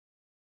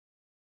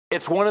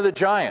 It's one of the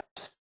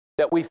giants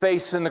that we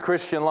face in the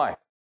Christian life.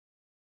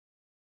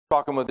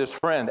 Talking with this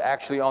friend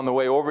actually on the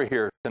way over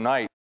here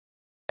tonight,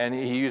 and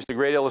he used a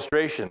great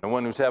illustration, the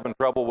one who's having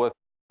trouble with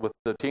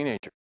the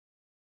teenager.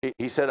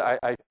 He said,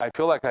 I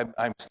feel like I've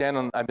been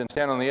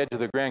standing on the edge of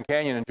the Grand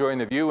Canyon enjoying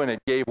the view, and it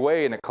gave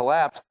way and it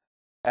collapsed,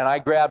 and I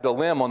grabbed a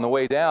limb on the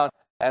way down,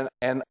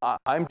 and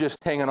I'm just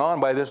hanging on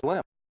by this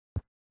limb.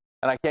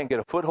 And I can't get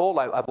a foothold.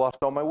 I've lost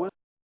all my wisdom.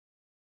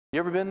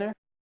 You ever been there?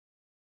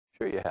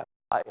 Sure you have.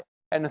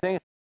 And the thing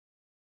is,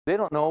 they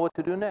don't know what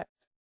to do next.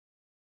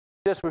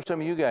 That's where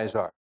some of you guys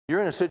are.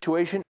 You're in a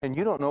situation and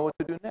you don't know what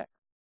to do next.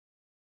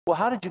 Well,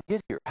 how did you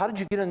get here? How did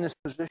you get in this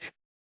position?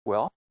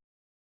 Well,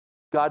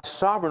 God's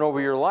sovereign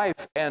over your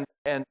life, and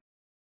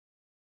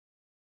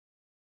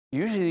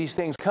usually these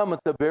things come at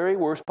the very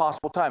worst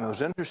possible time. It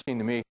was interesting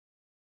to me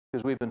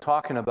because we've been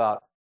talking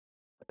about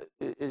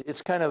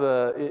it's kind of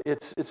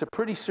it's a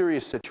pretty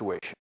serious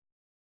situation.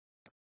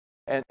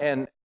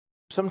 And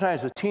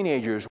sometimes with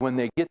teenagers, when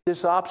they get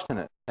this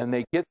obstinate and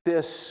they get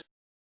this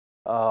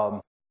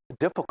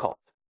difficult,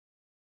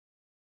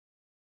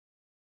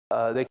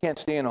 they can't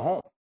stay in a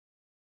home,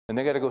 and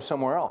they got to go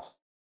somewhere else.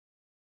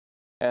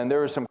 And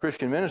there are some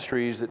Christian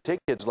ministries that take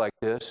kids like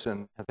this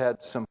and have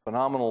had some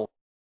phenomenal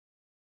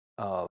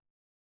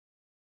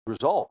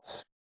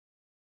results.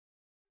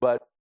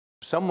 But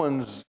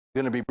someone's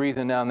going to be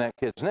breathing down that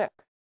kid's neck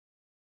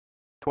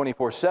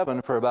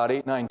 24/7 for about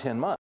 8, 9, 10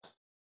 months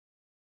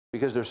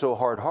because they're so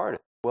hard-hearted.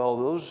 Well,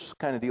 those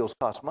kind of deals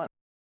cost money.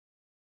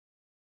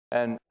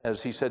 And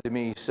as he said to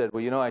me, he said,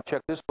 well, you know, I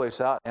checked this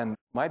place out, and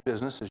my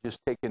business is just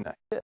taking a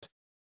hit.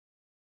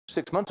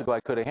 6 months ago,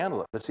 I could have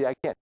handled it. But see, I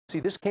can't. See,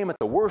 this came at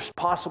the worst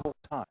possible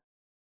time.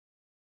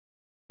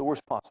 The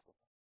worst possible time.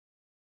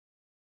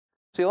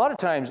 See, a lot of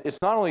times, it's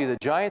not only the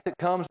giant that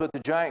comes, but the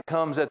giant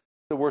comes at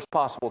the worst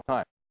possible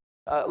time.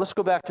 Let's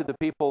go back to the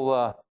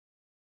people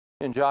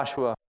in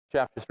Joshua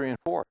chapter 3 and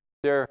 4.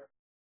 There,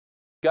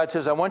 God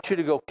says, I want you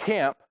to go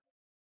camp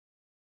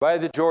by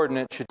the Jordan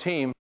at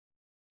Shittim,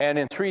 and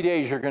in 3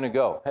 days you're going to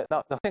go.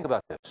 Now think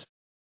about this.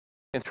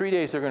 In 3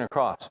 days they're going to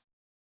cross.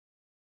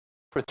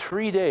 For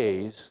 3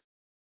 days,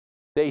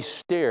 they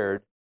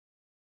stared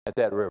at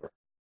that river.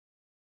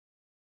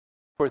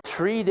 For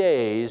 3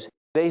 days,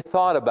 they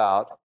thought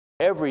about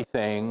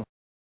everything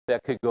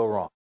that could go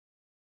wrong.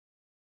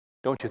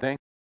 Don't you think?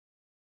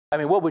 I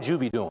mean, what would you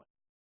be doing?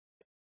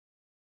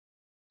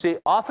 See,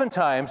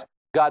 oftentimes,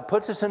 God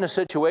puts us in a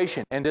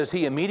situation, and does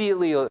He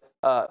immediately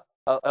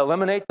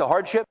eliminate the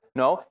hardship?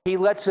 No, He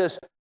lets us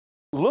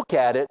look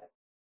at it,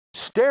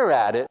 stare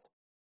at it,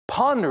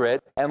 ponder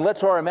it, and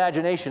lets our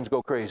imaginations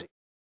go crazy.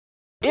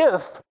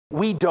 If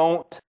we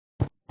don't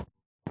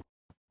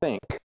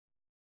think.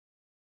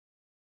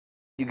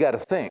 You got to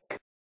think.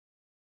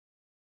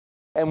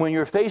 And when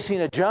you're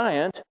facing a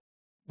giant,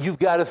 you've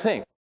got to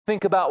think.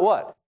 Think about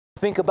what?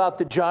 Think about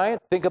the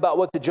giant. Think about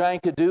what the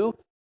giant could do.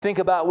 Think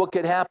about what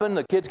could happen.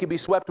 The kids could be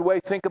swept away.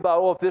 Think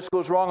about, oh, if this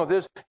goes wrong with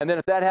this, and then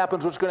if that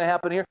happens, what's going to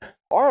happen here?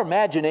 Our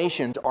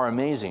imaginations are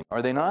amazing,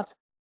 are they not?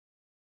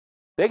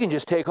 They can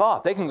just take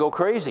off. They can go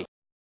crazy.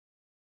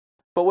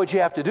 But what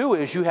you have to do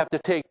is you have to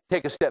take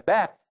a step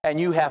back, and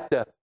you have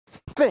to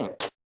think.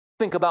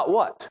 Think about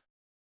what?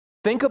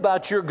 Think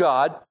about your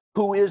God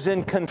who is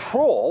in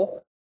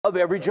control of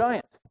every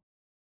giant.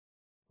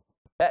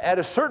 At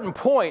a certain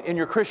point in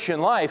your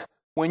Christian life,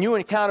 when you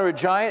encounter a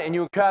giant and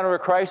you encounter a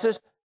crisis,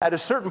 at a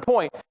certain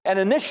point, and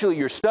initially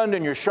you're stunned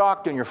and you're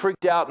shocked and you're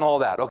freaked out and all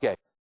that, okay.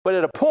 But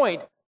at a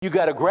point, you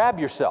got to grab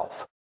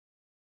yourself.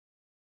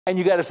 And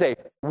you got to say,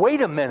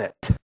 wait a minute.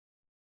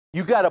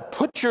 You got to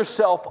put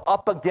yourself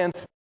up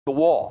against the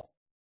wall.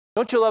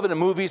 Don't you love it in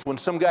movies when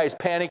some guy's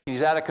panicked and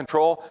he's out of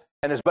control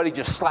and his buddy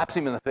just slaps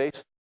him in the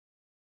face?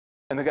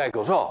 And the guy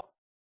goes, oh,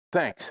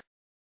 thanks.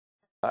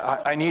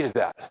 I needed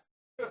that.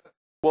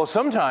 Well,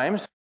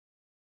 sometimes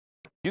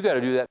you got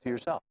to do that to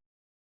yourself.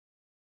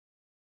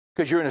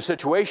 Because you're in a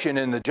situation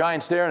and the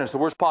giant's there and it's the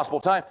worst possible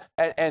time,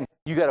 and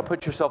you got to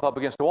put yourself up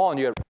against the wall and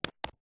you got to,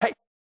 hey,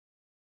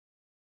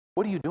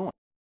 what are you doing?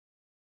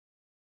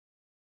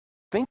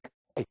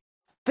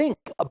 Think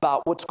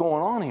about what's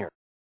going on here.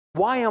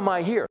 Why am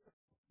I here?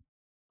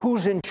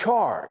 Who's in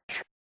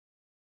charge?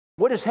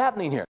 What is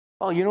happening here?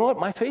 Oh, you know what?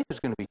 My faith is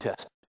going to be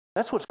tested.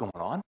 That's what's going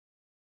on.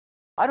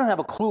 I don't have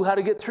a clue how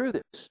to get through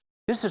this.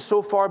 This is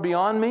so far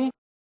beyond me.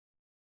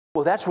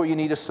 Well, that's where you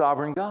need a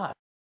sovereign God.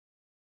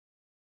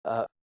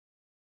 I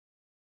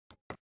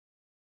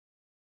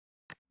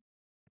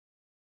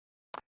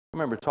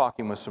remember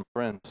talking with some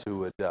friends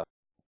who had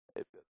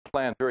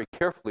planned very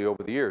carefully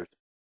over the years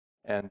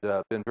and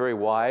been very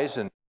wise,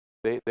 and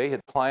they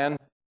had planned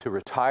to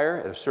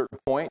retire at a certain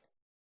point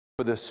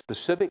for the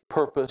specific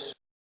purpose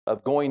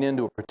of going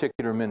into a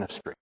particular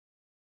ministry.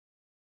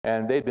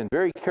 And they'd been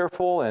very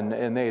careful,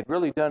 and they had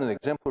really done an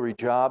exemplary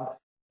job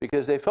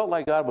because they felt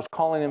like God was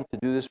calling them to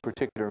do this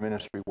particular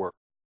ministry work.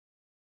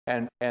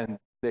 And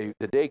the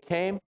day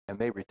came, and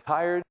they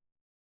retired,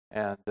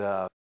 and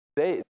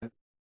they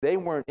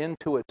weren't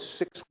into it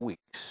 6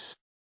 weeks.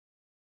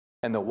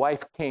 And the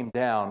wife came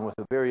down with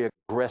a very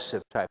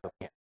aggressive type of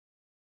cancer.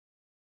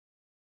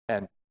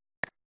 And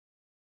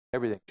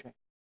everything changed.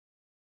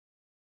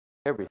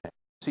 Everything.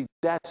 See,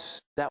 that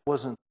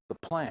wasn't the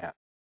plan.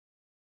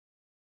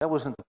 That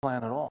wasn't the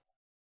plan at all.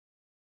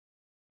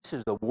 This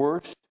is the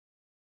worst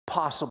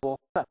possible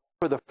time.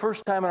 For the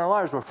first time in our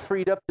lives, we're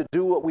freed up to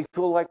do what we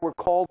feel like we're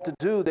called to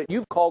do, that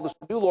you've called us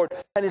to do, Lord,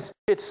 and it's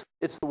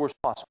the worst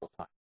possible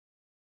time.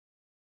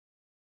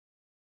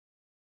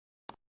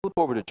 Flip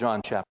over to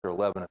John chapter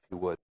 11, if you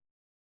would.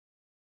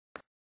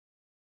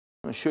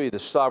 I'm going to show you the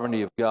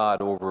sovereignty of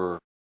God over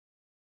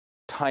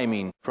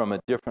timing from a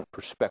different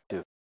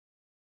perspective.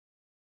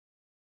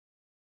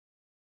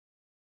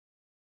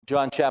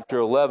 John chapter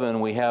 11,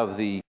 we have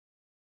the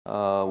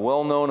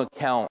well-known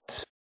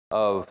account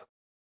of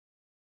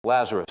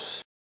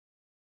Lazarus.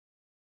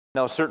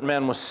 Now, a certain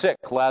man was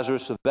sick,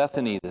 Lazarus of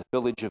Bethany, the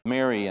village of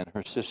Mary and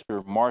her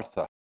sister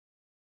Martha.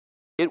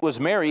 It was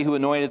Mary who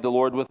anointed the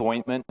Lord with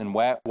ointment and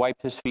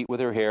wiped his feet with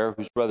her hair,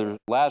 whose brother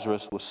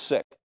Lazarus was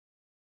sick.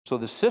 So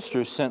the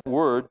sisters sent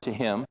word to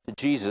him, to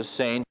Jesus,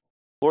 saying,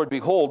 Lord,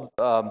 behold,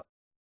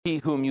 he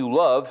whom you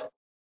love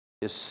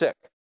is sick.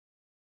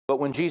 But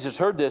when Jesus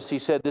heard this, he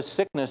said, this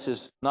sickness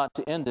is not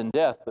to end in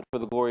death, but for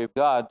the glory of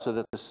God, so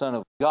that the Son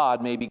of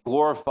God may be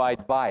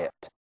glorified by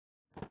it.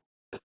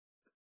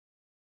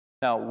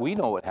 Now, we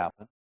know what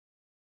happened.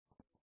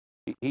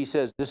 He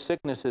says, this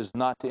sickness is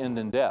not to end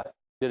in death.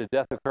 Did a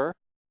death occur?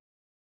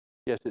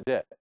 Yes, it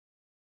did.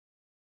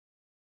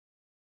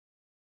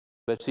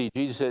 But see,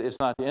 Jesus said it's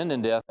not to end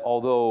in death,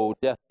 although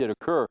death did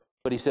occur.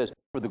 But he says,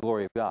 for the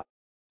glory of God.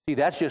 See,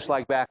 that's just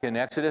like back in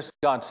Exodus,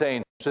 God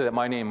saying, so that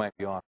my name might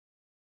be honored.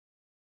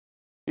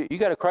 You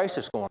got a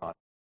crisis going on.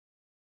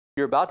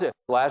 You're about to,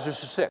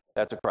 Lazarus is sick.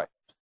 That's a crisis.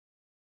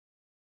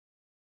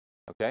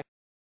 Okay?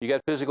 You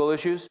got physical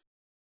issues?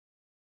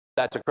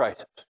 That's a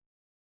crisis.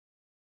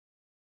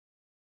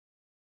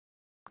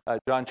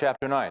 John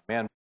chapter 9,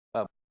 man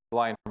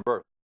blind from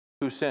birth.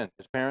 Who sinned,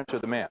 his parents or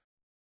the man?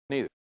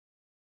 Neither.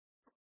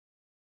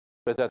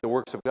 But that the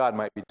works of God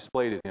might be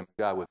displayed in him,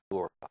 God would be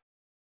glorified.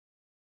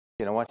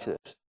 You know, watch this.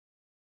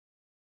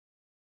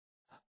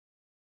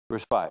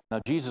 Verse 5.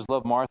 Now Jesus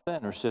loved Martha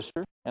and her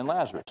sister and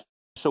Lazarus.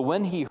 So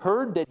when he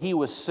heard that he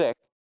was sick,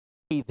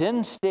 he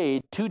then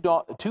stayed 2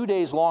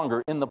 days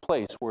longer in the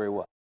place where he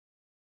was.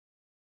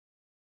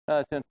 Now,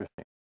 that's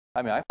interesting.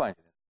 I mean, I find it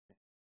interesting.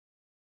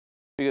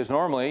 Because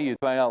normally you'd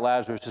find out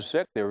Lazarus is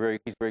sick. He's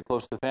very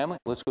close to the family.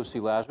 Let's go see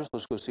Lazarus.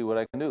 Let's go see what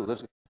I can do.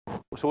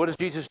 So what does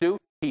Jesus do?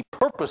 He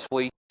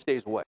purposefully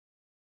stays away.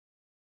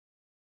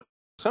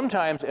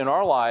 Sometimes in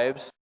our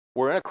lives,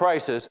 we're in a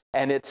crisis,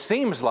 and it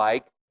seems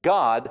like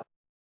God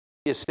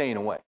is staying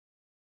away.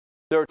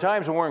 There are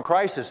times when we're in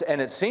crisis, and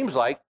it seems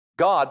like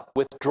God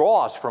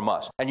withdraws from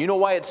us. And you know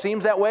why it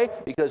seems that way?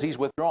 Because he's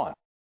withdrawn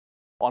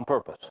on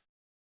purpose.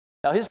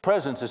 Now, his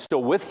presence is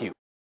still with you.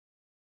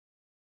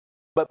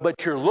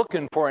 But you're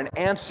looking for an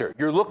answer.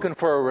 You're looking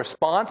for a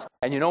response.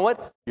 And you know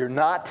what? You're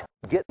not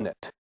getting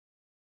it.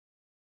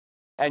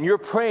 And you're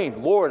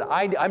praying, Lord,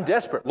 I'm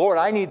desperate. Lord,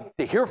 I need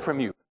to hear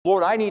from you.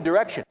 Lord, I need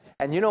direction.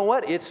 And you know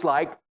what? It's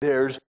like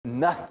there's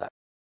nothing.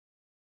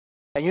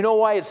 And you know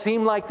why it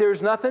seemed like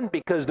there's nothing?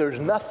 Because there's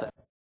nothing.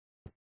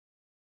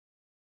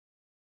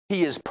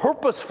 He is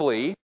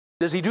purposefully,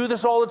 does he do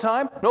this all the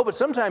time? No, but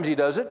sometimes he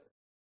does it.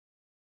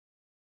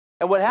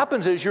 And what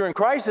happens is you're in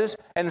crisis,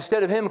 and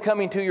instead of him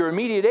coming to your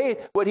immediate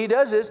aid, what he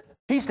does is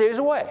he stays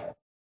away.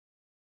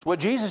 It's what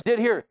Jesus did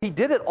here. He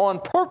did it on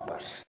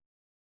purpose.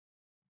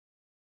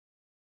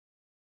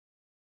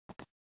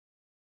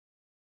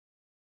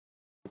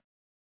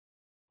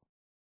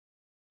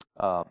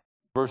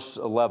 Verse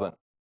 11.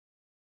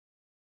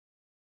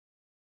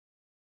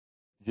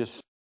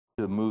 Just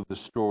to move the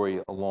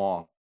story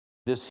along.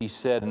 This he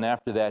said, and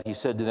after that he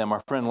said to them,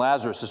 our friend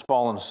Lazarus has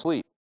fallen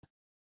asleep.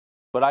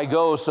 But I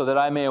go so that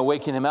I may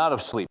awaken him out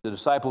of sleep. The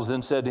disciples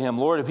then said to him,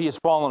 Lord, if he has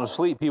fallen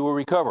asleep, he will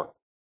recover.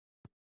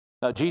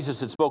 Now Jesus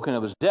had spoken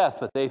of his death,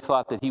 but they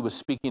thought that he was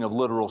speaking of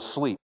literal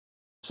sleep.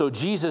 So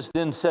Jesus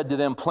then said to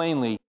them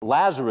plainly,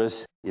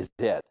 Lazarus is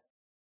dead.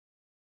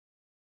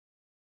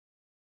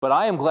 But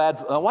I am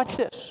glad, watch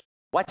this.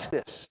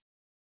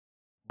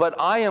 But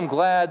I am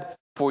glad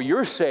for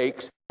your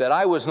sakes that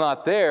I was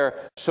not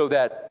there, so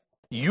that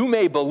you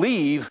may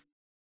believe,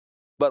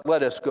 but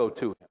let us go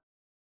to him.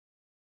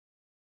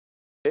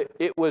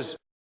 It was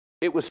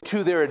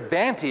to their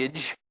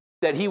advantage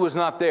that he was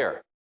not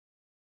there.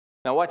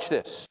 Now watch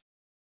this.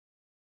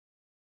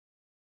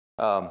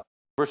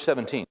 Verse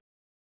 17.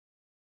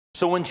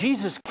 So when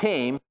Jesus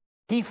came,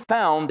 he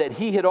found that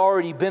he had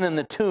already been in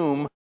the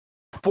tomb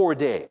 4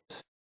 days.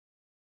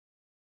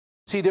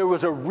 See, there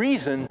was a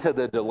reason to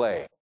the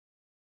delay.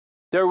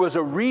 There was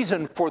a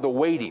reason for the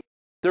waiting.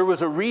 There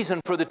was a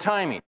reason for the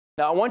timing.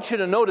 Now I want you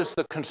to notice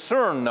the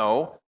concern,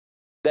 though,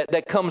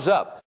 that comes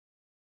up.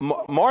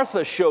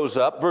 Martha shows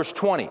up, verse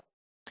 20.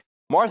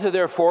 Martha,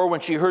 therefore, when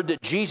she heard that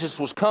Jesus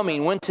was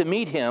coming, went to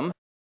meet him,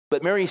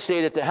 but Mary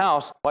stayed at the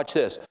house. Watch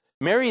this.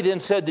 Mary then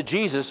said to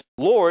Jesus,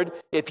 Lord,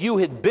 if you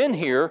had been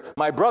here,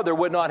 my brother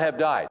would not have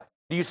died.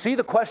 Do you see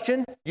the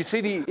question? You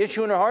see the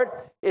issue in her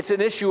heart? It's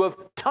an issue of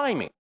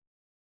timing.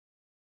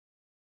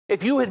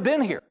 If you had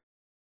been here.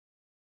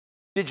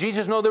 Did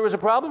Jesus know there was a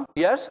problem?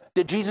 Yes.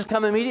 Did Jesus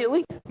come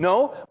immediately?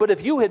 No. But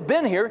if you had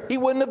been here, he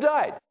wouldn't have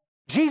died.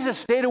 Jesus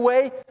stayed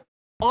away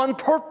on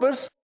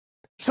purpose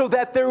so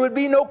that there would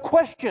be no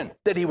question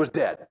that he was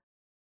dead.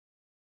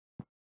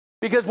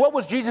 Because what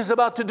was Jesus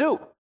about to do?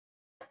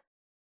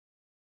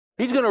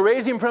 He's going to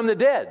raise him from the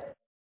dead.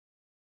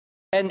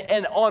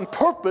 And on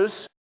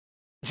purpose,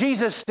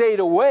 Jesus stayed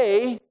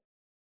away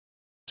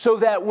so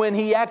that when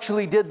he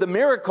actually did the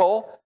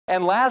miracle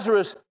and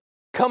Lazarus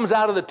comes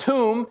out of the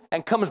tomb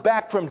and comes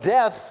back from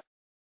death,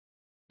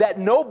 that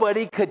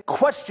nobody could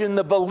question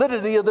the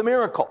validity of the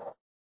miracle.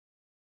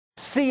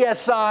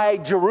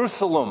 CSI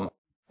Jerusalem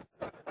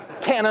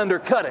can't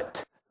undercut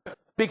it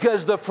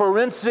because the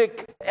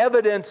forensic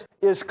evidence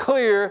is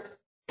clear.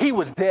 He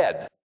was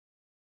dead.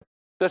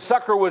 The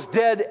sucker was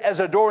dead as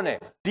a doornail.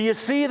 Do you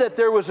see that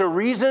there was a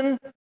reason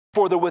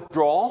for the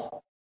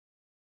withdrawal?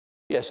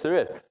 Yes, there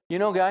is. You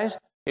know, guys,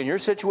 in your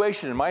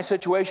situation, in my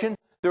situation,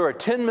 there are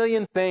 10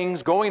 million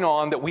things going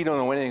on that we don't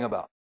know anything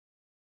about.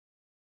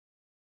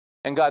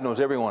 And God knows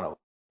every one of them,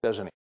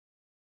 doesn't he?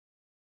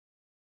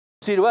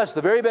 See, to us,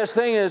 the very best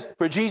thing is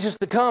for Jesus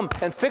to come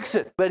and fix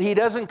it, but he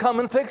doesn't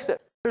come and fix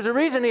it. There's a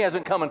reason he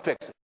hasn't come and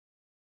fixed it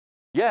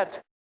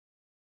yet.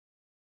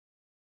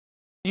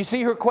 You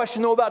see her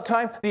question, though, about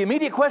time? The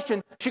immediate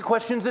question, she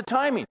questions the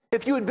timing.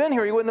 If you had been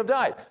here, he wouldn't have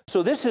died.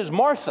 So this is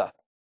Martha.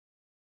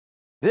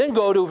 Then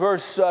go to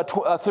verse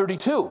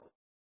 32.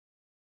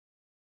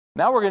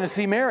 Now we're going to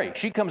see Mary.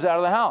 She comes out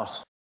of the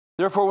house.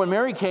 Therefore, when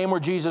Mary came where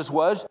Jesus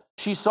was,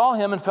 she saw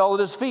him and fell at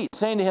his feet,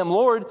 saying to him,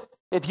 Lord,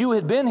 if you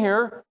had been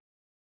here,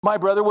 my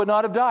brother would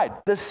not have died.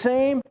 The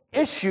same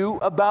issue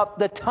about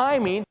the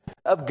timing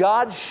of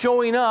God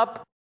showing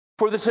up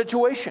for the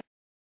situation.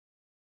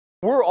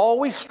 We're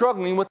always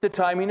struggling with the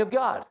timing of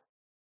God.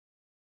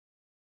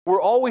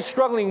 We're always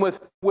struggling with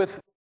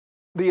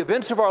the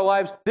events of our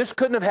lives. This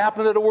couldn't have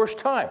happened at a worse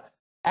time.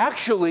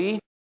 Actually,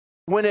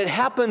 when it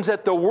happens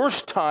at the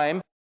worst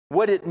time,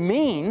 what it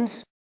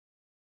means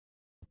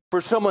for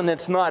someone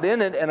that's not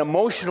in it and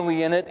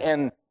emotionally in it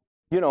and,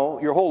 you know,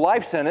 your whole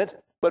life's in it,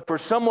 but for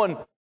someone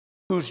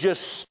who's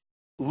just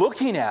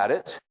looking at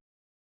it,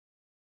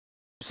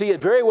 see,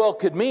 it very well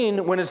could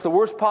mean when it's the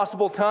worst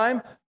possible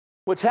time,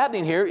 what's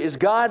happening here is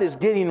God is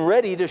getting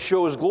ready to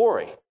show his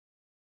glory.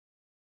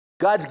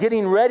 God's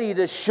getting ready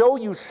to show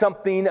you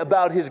something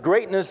about his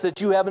greatness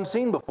that you haven't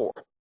seen before.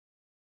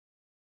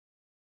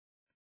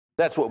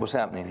 That's what was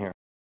happening here.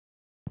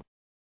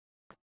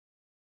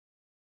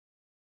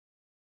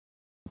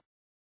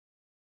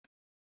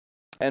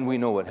 And we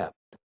know what happened.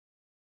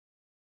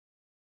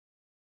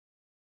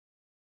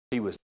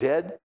 He was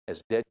dead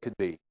as dead could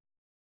be.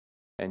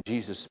 And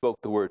Jesus spoke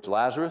the words,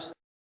 Lazarus,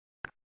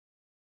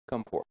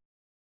 come forth.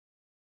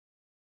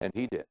 And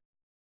he did.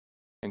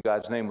 And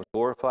God's name was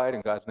glorified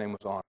and God's name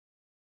was honored.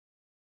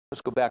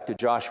 Let's go back to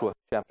Joshua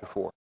chapter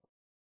 4.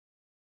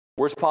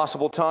 Worst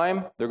possible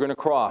time, they're going to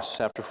cross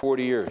after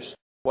 40 years.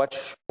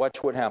 Watch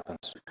what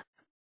happens.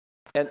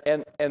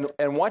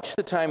 And watch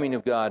the timing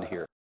of God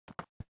here.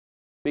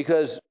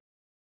 Because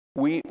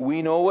we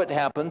know what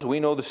happens. We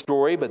know the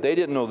story, but they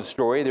didn't know the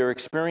story. They're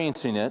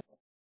experiencing it.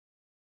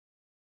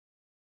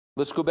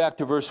 Let's go back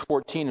to verse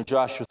 14 of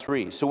Joshua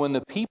 3. So when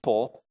the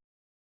people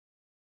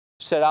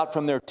set out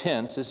from their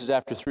tents, this is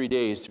after 3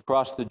 days, to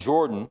cross the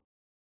Jordan,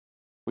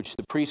 which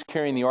the priest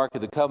carrying the Ark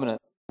of the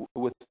Covenant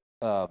with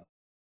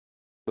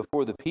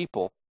before the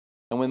people,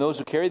 and when those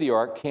who carried the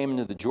Ark came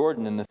into the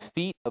Jordan, and the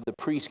feet of the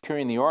priest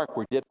carrying the Ark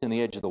were dipped in the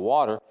edge of the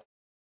water,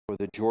 where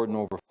the Jordan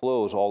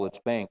overflows all its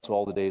banks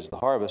all the days of the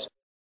harvest,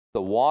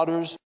 the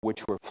waters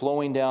which were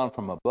flowing down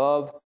from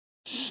above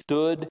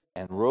stood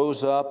and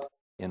rose up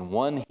in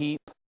one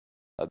heap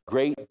a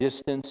great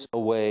distance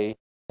away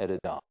at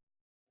Edom.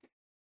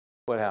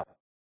 What happened?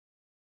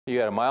 You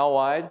got a mile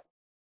wide,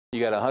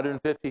 you got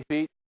 150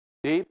 feet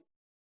deep.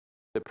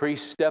 The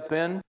priests step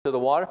in to the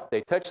water,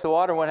 they touch the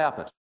water, and what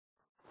happens?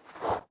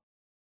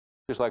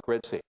 Just like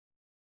Red Sea.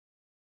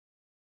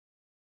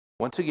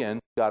 Once again,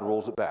 God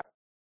rolls it back.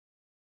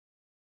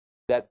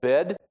 That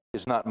bed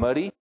is not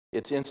muddy,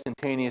 it's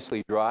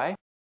instantaneously dry.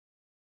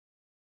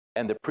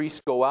 And the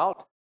priests go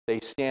out, they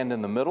stand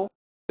in the middle,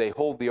 they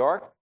hold the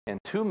ark, and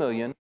 2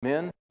 million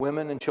men,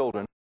 women, and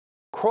children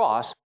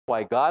cross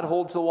while God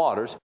holds the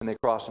waters, and they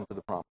cross into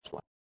the promised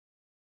land.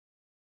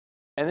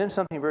 And then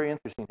something very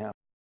interesting happens.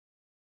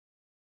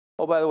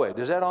 Oh, by the way,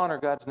 does that honor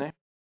God's name?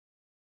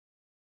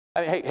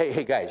 I mean,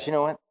 hey, guys, you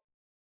know what?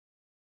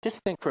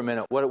 Just think for a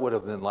minute what it would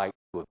have been like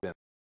to have been.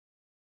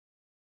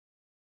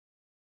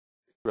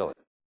 Really.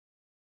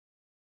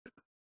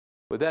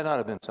 Would that not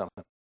have been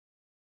something?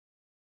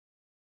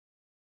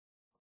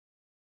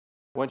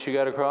 Once you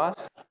got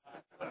across?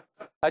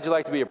 How'd you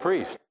like to be a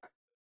priest?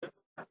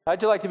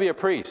 How'd you like to be a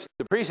priest?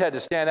 The priest had to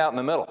stand out in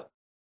the middle.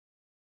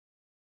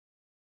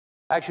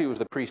 Actually, it was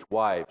the priest's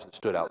wives that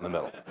stood out in the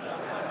middle.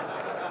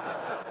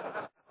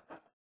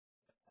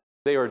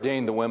 They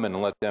ordained the women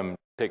and let them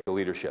take the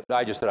leadership.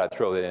 I just thought I'd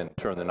throw that in and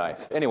turn the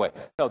knife. Anyway,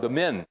 no, the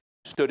men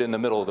stood in the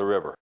middle of the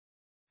river.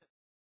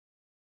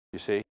 You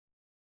see?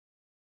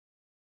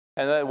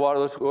 And that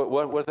water,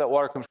 what if that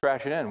water comes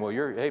crashing in? Well,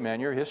 hey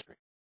man, you're history.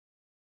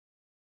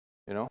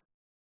 You know?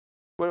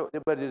 But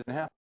it didn't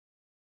happen.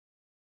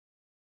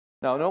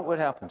 Now, note what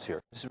happens here.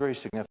 This is very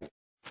significant.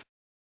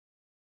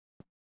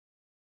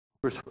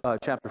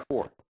 Chapter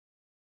 4.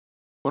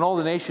 When all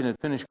the nation had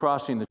finished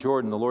crossing the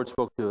Jordan, the Lord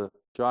spoke to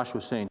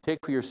Joshua, saying, take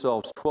for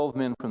yourselves 12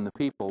 men from the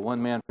people,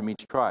 1 man from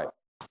each tribe.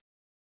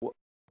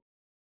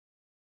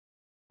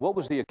 What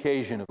was the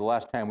occasion of the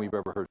last time we've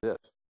ever heard this?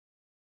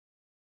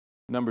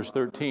 Numbers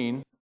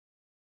 13,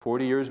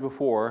 40 years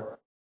before,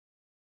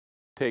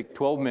 take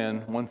 12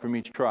 men, one from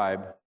each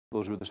tribe.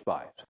 Those were the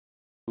spies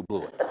who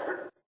blew it.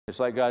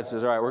 It's like God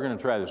says, all right, we're going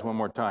to try this one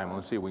more time.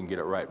 Let's see if we can get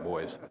it right,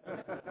 boys.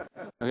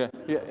 Okay.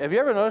 Yeah. Have you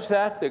ever noticed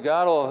that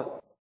God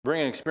will bring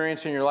an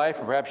experience in your life,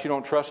 and perhaps you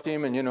don't trust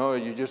him, and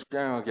you just,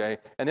 okay.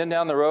 And then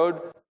down the road,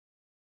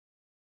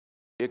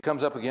 it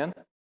comes up again?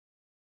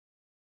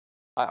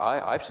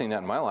 I've seen that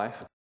in my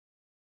life.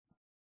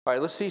 All right,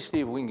 let's see,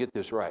 Steve, if we can get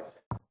this right.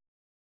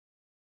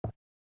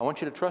 I want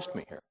you to trust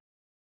me here.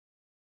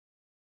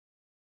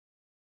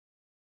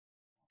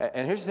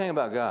 And here's the thing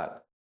about God.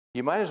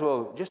 You might as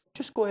well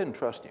just go ahead and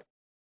trust him.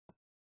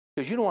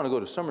 Because you don't want to go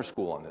to summer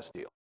school on this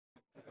deal.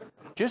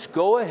 Just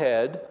go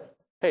ahead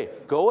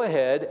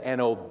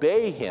and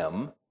obey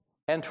him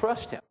and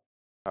trust him.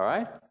 All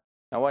right?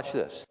 Now watch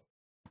this.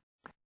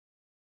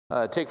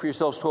 Take for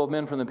yourselves 12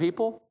 men from the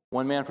people,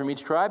 one man from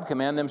each tribe.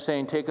 Command them,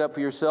 saying, take up for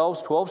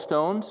yourselves 12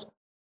 stones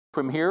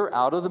from here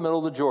out of the middle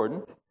of the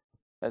Jordan.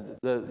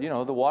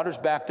 The water's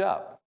backed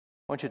up.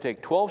 I want you to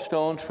take 12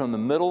 stones from the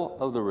middle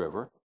of the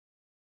river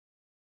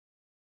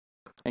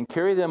and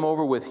carry them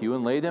over with you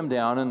and lay them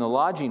down in the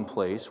lodging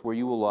place where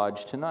you will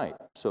lodge tonight.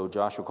 So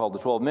Joshua called the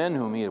 12 men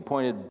whom he had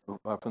appointed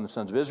from the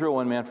sons of Israel,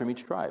 one man from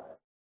each tribe.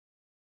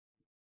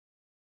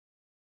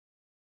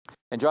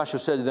 And Joshua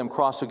said to them,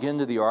 cross again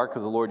to the ark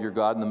of the Lord your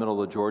God in the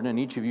middle of the Jordan, and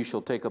each of you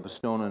shall take up a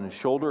stone on his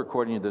shoulder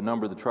according to the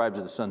number of the tribes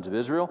of the sons of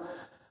Israel.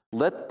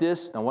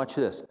 Now watch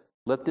this.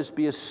 Let this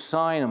be a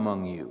sign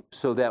among you,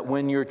 so that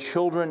when your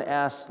children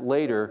ask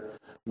later,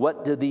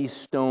 what do these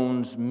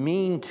stones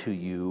mean to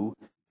you?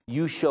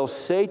 You shall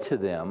say to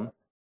them,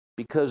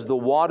 because the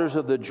waters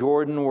of the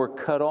Jordan were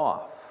cut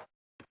off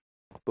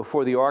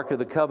before the ark of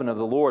the covenant of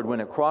the Lord.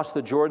 When it crossed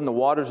the Jordan, the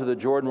waters of the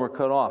Jordan were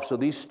cut off. So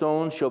these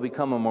stones shall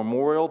become a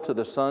memorial to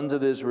the sons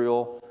of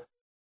Israel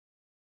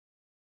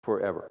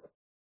forever.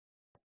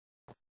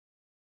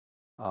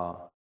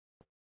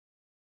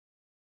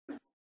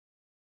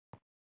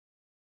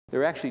 There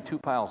are actually two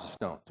piles of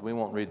stones. We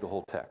won't read the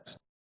whole text.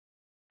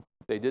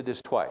 They did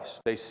this twice.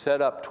 They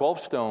set up 12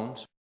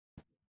 stones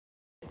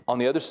on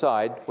the other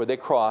side where they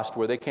crossed,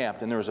 where they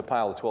camped, and there was a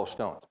pile of 12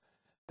 stones.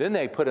 Then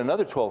they put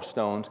another 12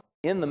 stones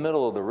in the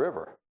middle of the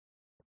river.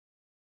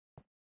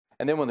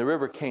 And then when the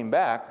river came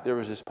back, there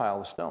was this pile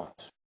of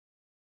stones.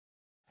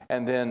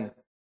 And then,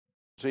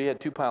 so you had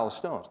two piles of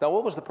stones. Now,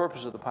 what was the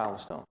purpose of the pile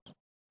of stones?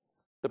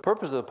 The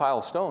purpose of the pile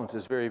of stones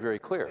is very, very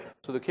clear.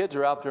 So the kids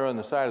are out there on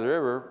the side of the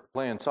river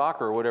playing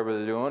soccer or whatever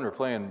they're doing, or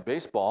playing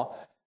baseball,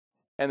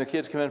 and the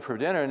kids come in for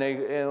dinner, and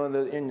the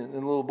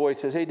little boy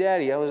says, "Hey,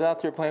 Daddy, I was out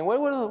there playing. What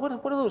are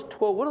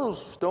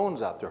those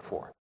stones out there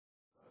for?"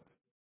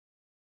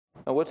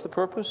 Now, what's the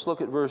purpose? Look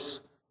at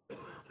verse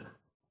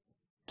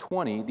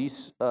 20.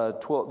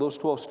 Those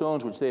 12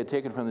 stones which they had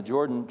taken from the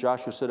Jordan,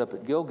 Joshua set up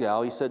at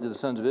Gilgal. He said to the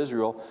sons of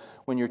Israel,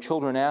 when your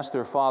children ask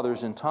their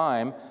fathers in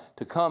time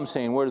to come,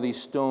 saying, "What are these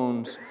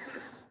stones?"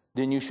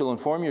 then you shall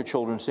inform your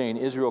children, saying,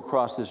 Israel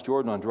crossed this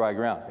Jordan on dry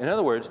ground. In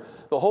other words,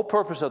 the whole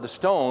purpose of the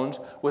stones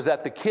was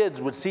that the kids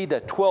would see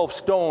the 12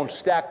 stones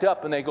stacked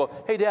up, and they go,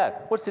 "Hey,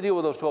 Dad, what's the deal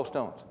with those 12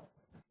 stones?"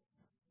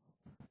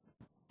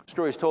 The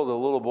story is told that a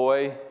little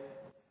boy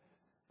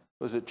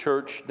was at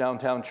church,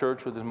 downtown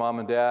church, with his mom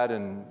and dad,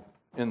 and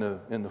in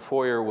the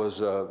foyer was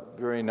a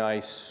very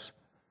nice,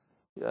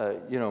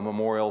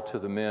 memorial to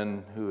the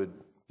men who had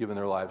given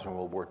their lives in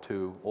World War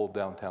II, old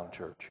downtown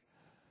church.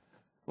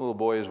 The little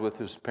boy is with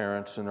his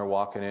parents, and they're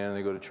walking in, and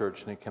they go to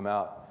church, and they come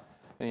out.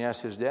 And he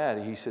asked his dad,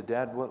 he said,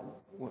 "Dad,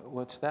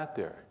 what's that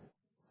there?"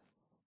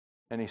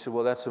 And he said,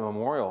 "Well, that's a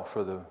memorial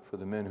for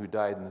the men who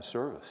died in the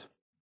service."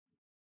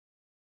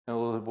 And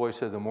the little boy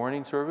said, "The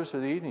morning service or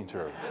the evening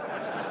service?"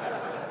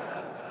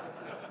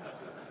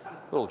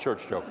 Little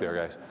church joke there,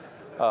 guys.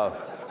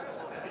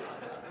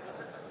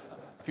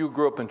 If you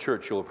grew up in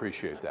church, you'll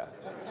appreciate that.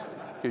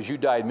 Because you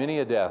died many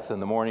a death in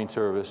the morning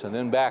service, and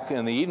then back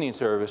in the evening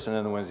service, and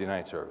then the Wednesday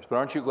night service. But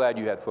aren't you glad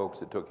you had folks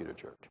that took you to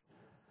church?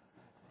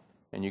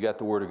 And you got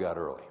the Word of God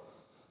early.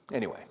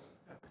 Anyway,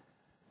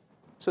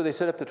 so they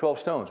set up the 12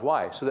 stones.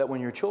 Why? So that when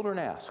your children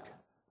ask,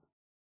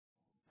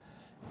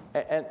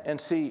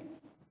 and see,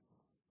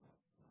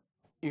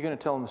 you're going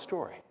to tell them the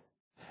story.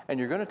 And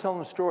you're going to tell them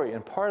the story,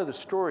 and part of the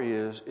story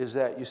is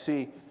that, you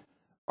see,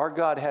 our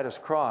God had us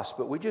cross,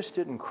 but we just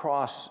didn't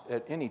cross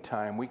at any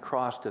time. We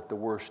crossed at the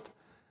worst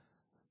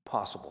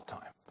possible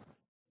time.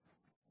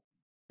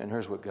 And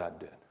here's what God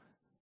did.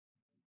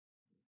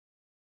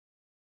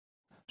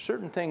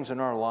 Certain things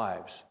in our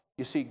lives,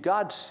 you see,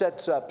 God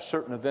sets up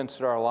certain events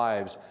in our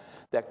lives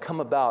that come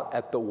about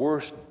at the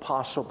worst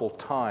possible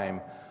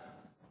time,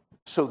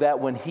 so that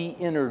when He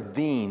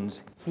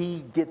intervenes, He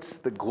gets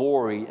the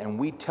glory, and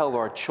we tell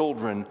our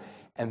children,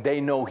 and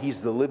they know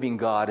He's the living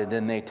God, and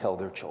then they tell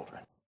their children.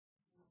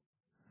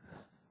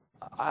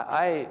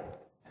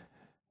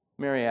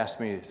 Mary asked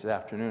me this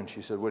afternoon,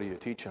 she said, "What are you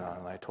teaching on?"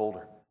 And I told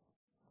her.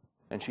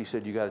 And she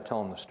said, "You got to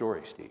tell them the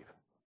story, Steve."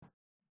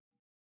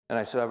 And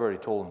I said, "I've already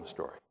told them the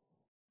story."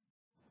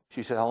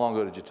 She said, how long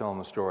ago did you tell them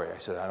the story? I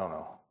said, I don't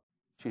know.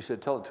 She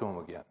said, tell it to them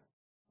again,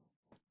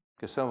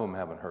 because some of them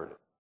haven't heard it.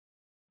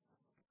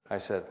 I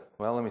said,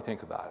 well, let me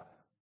think about it.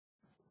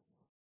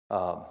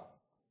 How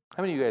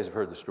many of you guys have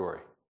heard the story?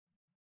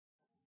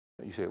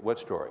 You say, what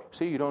story?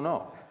 See, you don't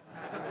know.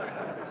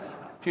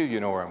 A few of you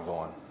know where I'm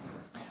going.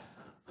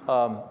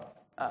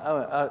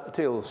 I'll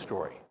tell you a little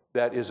story.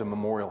 That is a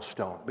memorial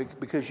stone.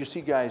 Because you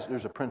see, guys,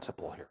 there's a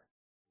principle here.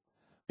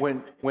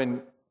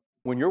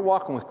 When you're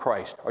walking with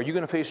Christ, are you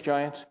going to face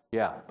giants?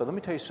 Yeah, but let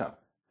me tell you something.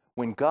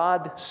 When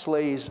God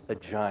slays a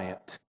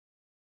giant,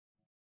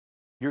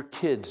 your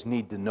kids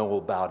need to know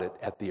about it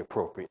at the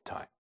appropriate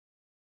time.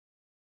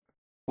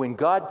 When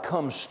God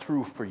comes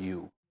through for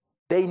you,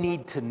 they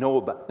need to know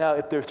about it. Now,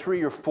 if they're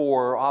 3 or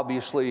 4,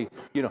 obviously,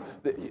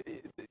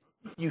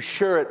 you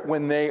share it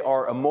when they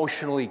are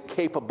emotionally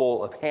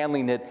capable of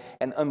handling it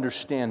and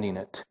understanding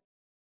it.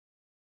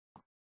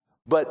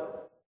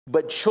 But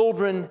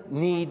children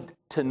need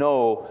to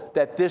know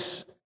that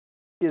this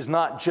is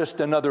not just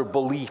another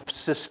belief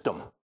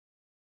system.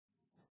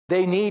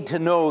 They need to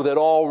know that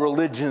all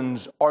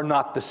religions are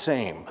not the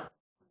same.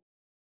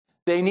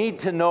 They need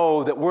to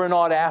know that we're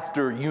not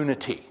after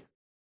unity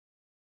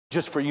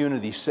just for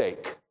unity's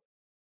sake.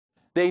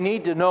 They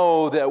need to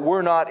know that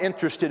we're not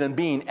interested in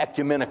being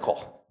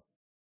ecumenical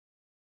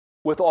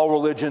with all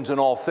religions and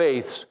all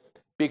faiths,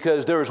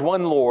 because there's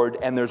one Lord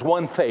and there's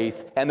one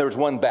faith and there's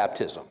one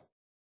baptism.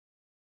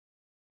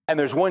 And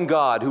there's one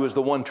God who is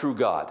the one true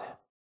God.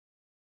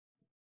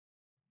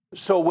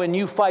 So when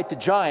you fight the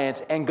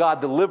giants and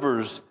God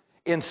delivers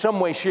in some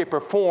way, shape, or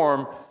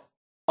form,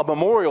 a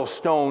memorial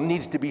stone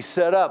needs to be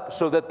set up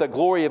so that the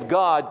glory of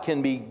God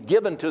can be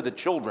given to the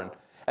children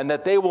and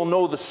that they will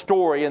know the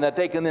story and that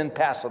they can then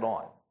pass it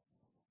on.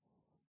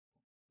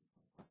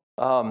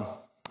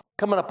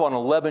 Coming up on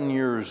 11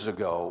 years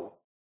ago,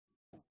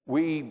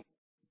 we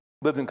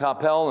lived in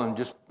Coppell and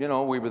just, we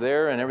were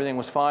there and everything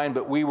was fine,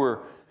 but we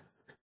were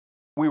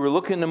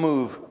looking to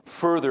move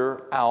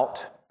further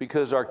out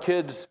because our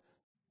kids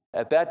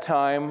at that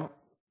time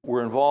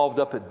were involved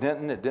up at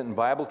Denton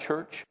Bible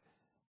Church,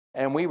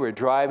 and we were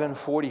driving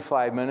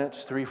 45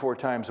 minutes, 3-4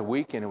 times a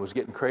week, and it was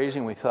getting crazy,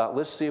 and we thought,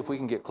 let's see if we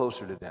can get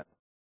closer to Denton.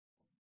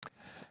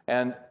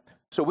 And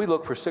so we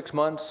looked for 6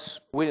 months.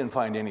 We didn't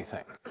find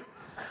anything.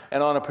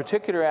 And on a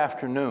particular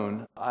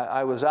afternoon,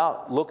 I was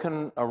out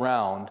looking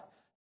around,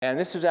 and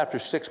this is after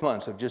 6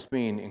 months of just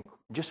being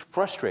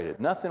frustrated.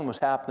 Nothing was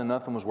happening,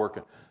 nothing was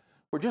working.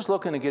 We're just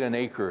looking to get an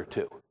acre or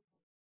two.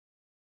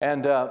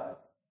 And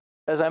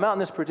as I'm out in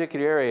this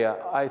particular area,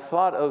 I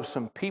thought of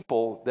some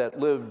people that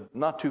lived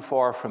not too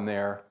far from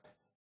there,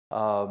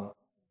 the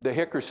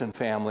Hickerson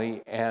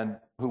family, and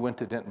who went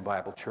to Denton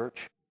Bible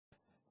Church.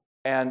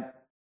 And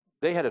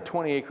they had a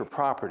 20-acre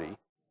property,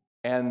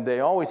 and they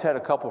always had a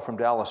couple from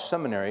Dallas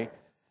Seminary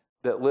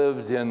that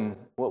lived in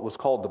what was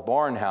called the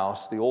barn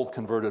house, the old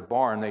converted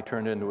barn they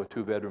turned into a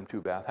 2-bedroom,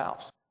 2-bath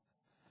house.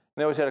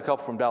 And they always had a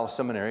couple from Dallas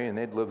Seminary, and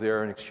they'd live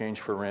there in exchange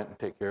for rent and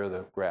take care of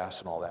the grass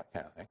and all that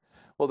kind of thing.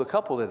 Well, the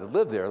couple that had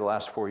lived there the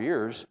last 4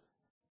 years,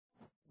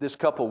 this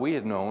couple we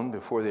had known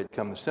before they'd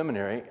come to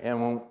seminary, and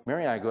when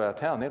Mary and I go out of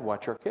town, they'd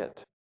watch our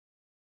kids.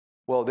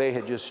 Well,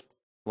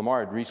 Lamar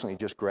had recently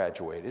just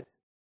graduated,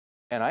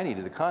 and I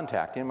needed to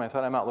contact him. I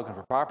thought, I'm out looking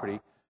for property.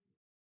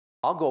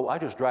 I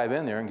just drive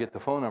in there and get the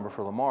phone number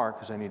for Lamar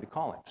because I need to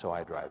call him. So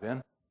I drive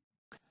in,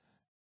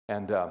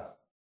 and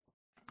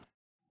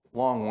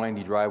long,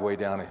 windy driveway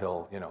down a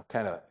hill,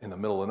 kind of in the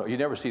middle of you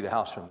never see the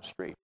house from the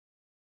street.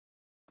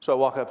 So I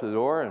walk up to the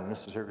door, and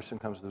Mrs. Hickerson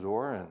comes to the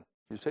door, and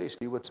she says, hey,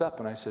 Steve, what's up?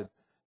 And I said,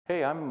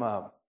 hey, I'm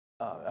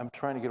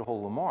trying to get a hold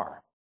of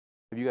Lamar.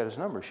 Have you got his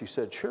number? She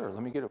said, sure,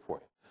 let me get it for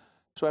you.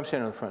 So I'm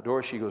standing at the front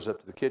door. She goes up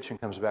to the kitchen,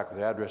 comes back with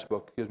the address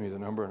book, gives me the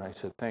number, and I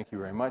said, thank you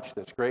very much.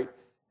 That's great.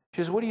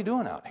 She says, what are you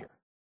doing out here?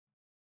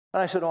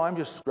 And I said, I'm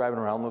just driving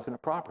around looking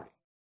at property.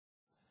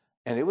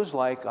 And it was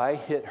like I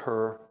hit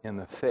her in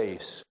the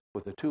face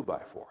with a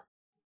 2x4.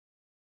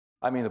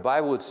 I mean, the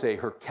Bible would say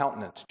her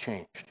countenance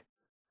changed.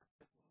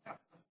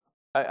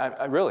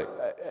 I really,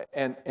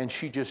 and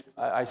she just,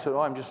 I said,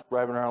 I'm just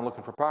driving around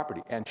looking for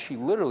property. And she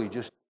literally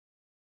just,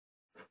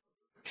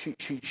 she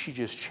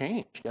just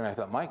changed. And I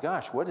thought, my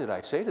gosh, what did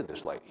I say to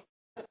this lady?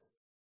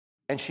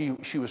 And she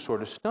was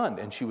sort of stunned,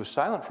 and she was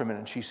silent for a minute,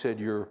 and she said,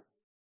 you're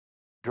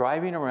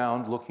driving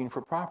around looking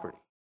for property.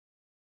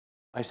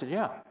 I said,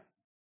 yeah.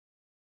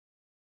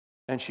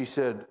 And she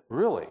said,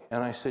 really?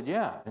 And I said,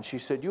 yeah. And she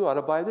said, you ought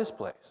to buy this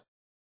place.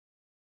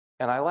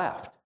 And I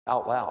laughed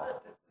out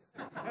loud.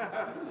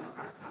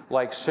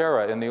 Like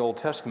Sarah in the Old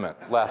Testament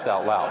laughed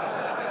out loud.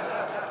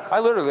 I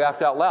literally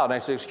laughed out loud, and I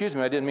said, excuse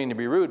me, I didn't mean to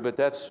be rude, but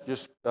that's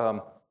just,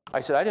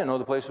 I said, I didn't know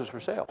the place was for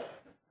sale.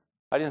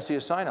 I didn't see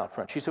a sign out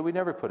front. She said, we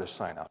never put a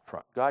sign out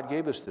front. God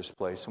gave us this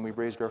place, and we've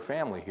raised our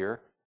family here,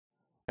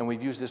 and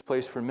we've used this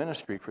place for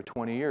ministry for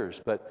 20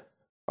 years. But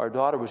our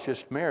daughter was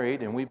just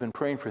married, and we've been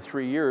praying for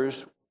 3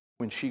 years.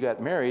 When she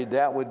got married,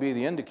 that would be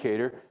the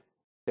indicator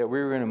that we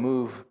were going to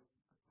move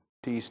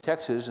to East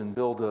Texas and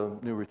build a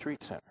new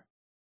retreat center.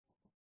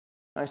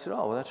 I said,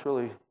 oh, well, that's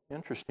really,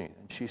 interesting.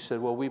 And she said,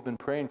 well, we've been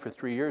praying for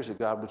 3 years that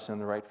God would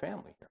send the right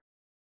family here.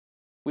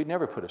 We'd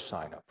never put a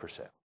sign up for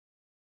sale.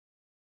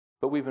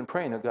 But we've been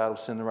praying that God will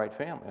send the right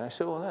family. And I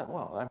said,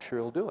 well, I'm sure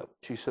he'll do it.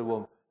 She said,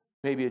 well,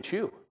 maybe it's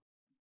you.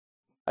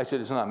 I said,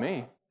 it's not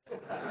me.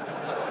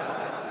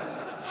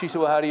 She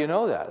said, well, how do you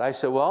know that? I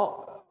said,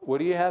 well, what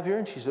do you have here?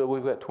 And she said,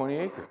 we've got 20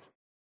 acres.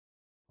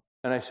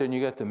 And I said, and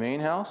you got the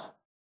main house?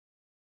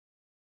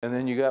 And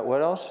then you got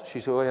what else? She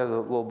said, well, we have the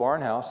little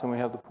barn house and we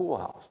have the pool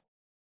house.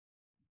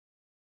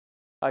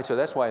 I said,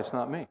 that's why it's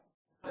not me.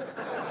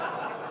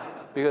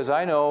 Because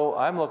I know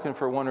I'm looking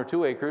for 1 or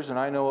 2 acres, and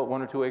I know what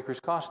 1 or 2 acres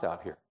cost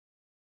out here.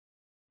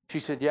 She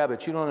said, yeah,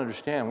 but you don't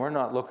understand. We're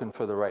not looking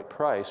for the right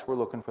price. We're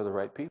looking for the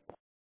right people.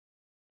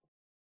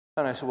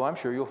 And I said, well, I'm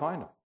sure you'll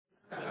find them.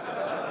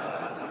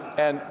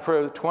 And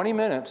for 20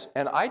 minutes,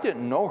 and I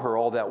didn't know her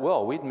all that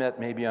well. We'd met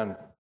maybe on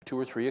 2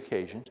 or 3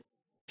 occasions.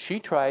 She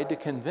tried to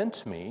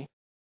convince me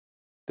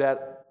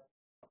that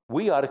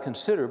we ought to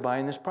consider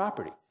buying this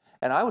property.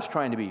 And I was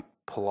trying to be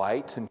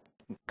polite and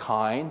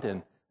kind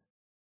and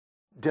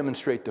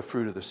demonstrate the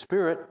fruit of the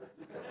Spirit.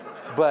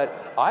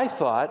 But I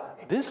thought,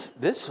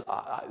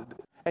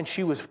 and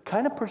she was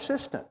kind of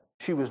persistent.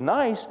 She was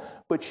nice,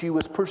 but she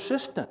was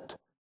persistent.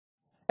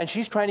 And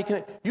she's trying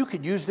to, you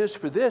could use this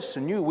for this,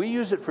 and we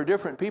use it for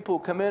different people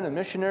who come in and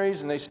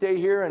missionaries, and they stay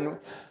here,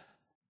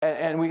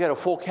 and we got a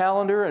full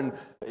calendar, and,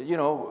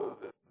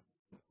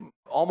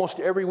 almost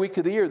every week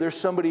of the year, there's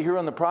somebody here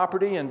on the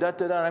property, and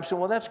da-da-da. And I said,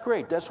 well, that's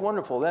great. That's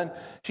wonderful. Then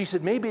she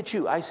said, maybe it's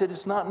you. I said,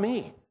 it's not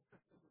me.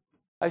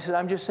 I said,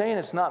 I'm just saying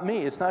it's not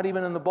me. It's not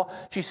even in the ball.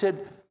 She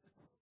said,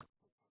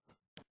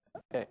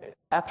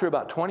 after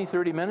about 20,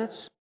 30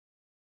 minutes,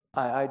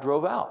 I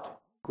drove out,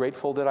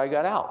 grateful that I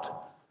got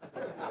out.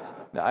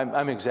 Now,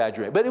 I'm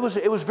exaggerating, but it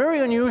was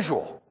very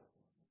unusual.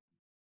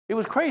 It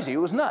was crazy. It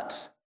was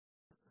nuts.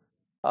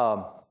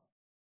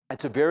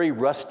 It's a very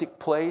rustic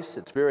place.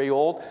 It's very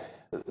old.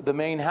 The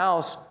main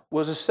house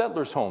was a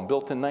settler's home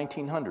built in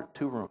 1900,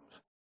 2 rooms.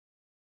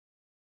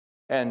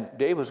 And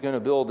Dave was going to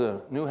build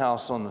a new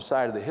house on the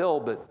side of the hill,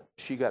 but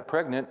she got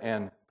pregnant,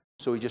 and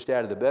so he just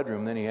added the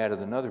bedroom, then he added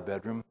another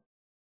bedroom,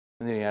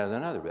 and then he added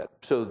another bedroom.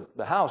 So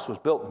the house was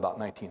built in about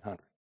 1900.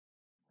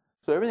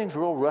 So everything's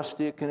real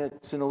rustic, and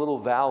it's in a little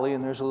valley,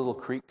 and there's a little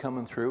creek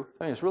coming through.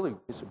 I mean,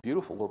 it's a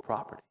beautiful little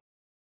property.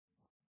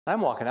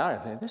 I'm walking out, and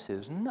I think, this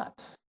is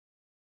nuts.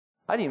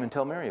 I didn't even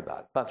tell Mary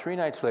about it. About 3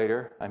 nights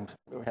later,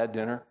 we had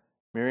dinner.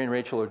 Mary and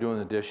Rachel are doing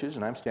the dishes,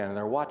 and I'm standing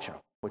there watching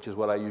them, which is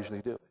what I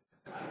usually do.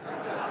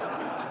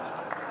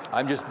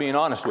 I'm just being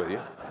honest with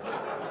you.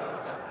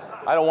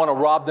 I don't want to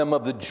rob them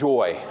of the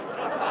joy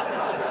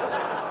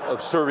of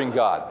serving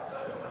God.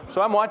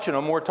 So I'm watching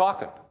them, we're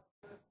talking.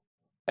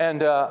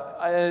 And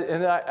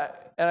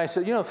I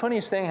said, the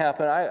funniest thing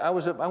happened, I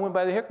went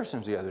by the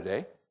Hickersons the other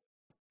day,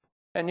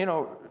 and,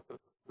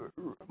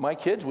 my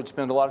kids would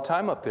spend a lot of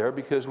time up there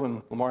because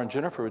when Lamar and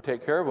Jennifer would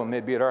take care of them,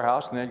 they'd be at our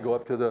house and they'd go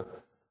up to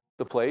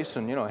the place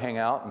and, hang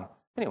out. And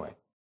anyway.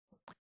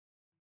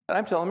 And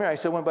I'm telling Mary, I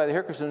said, went by the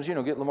Hickersons,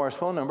 get Lamar's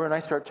phone number, and I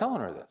start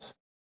telling her this.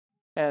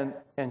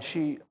 And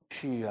she's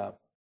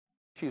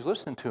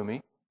listening to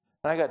me,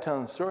 and I got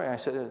telling the story. I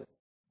said,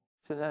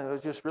 that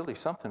was just really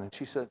something. And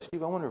she said,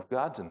 Steve, I wonder if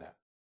God's in that.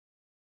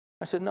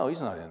 I said, no,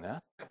 he's not in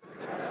that.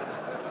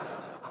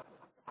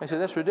 I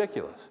said, that's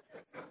ridiculous.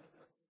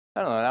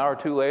 I don't know, an hour or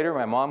 2 later,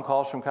 my mom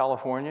calls from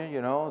California, they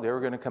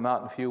were going to come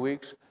out in a few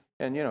weeks,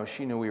 and,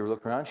 she knew we were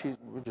looking around. We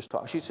were just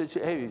talking. She said,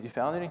 hey, you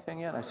found anything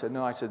yet? I said,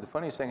 no. I said, the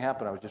funniest thing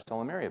happened, I was just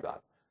telling Mary about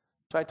it.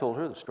 So I told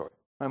her the story.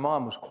 My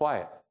mom was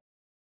quiet.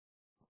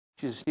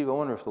 She said, Steve, I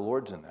wonder if the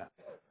Lord's in that.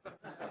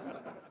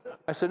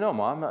 I said, no,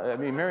 Mom. I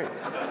mean, Mary,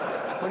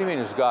 what do you mean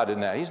is God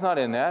in that? He's not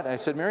in that. I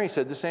said, Mary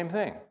said the same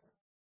thing.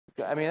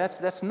 I mean,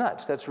 that's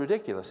nuts. That's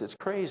ridiculous. It's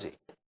crazy.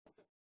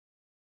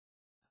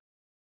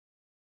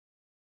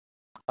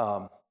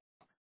 A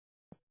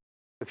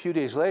few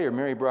days later,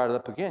 Mary brought it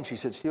up again. She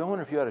said, Steve, I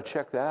wonder if you ought to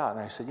check that out. And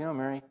I said,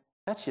 Mary,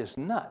 that's just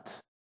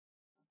nuts.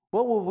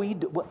 What will we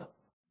do?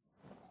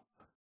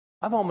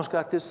 I've almost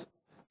got this.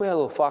 We had a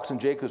little Fox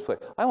and Jacobs place.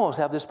 I almost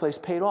have this place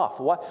paid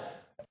off. What?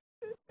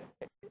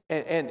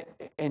 And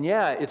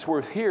yeah, it's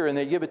worth here, and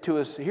they give it to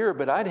us here,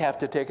 but I'd have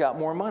to take out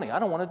more money. I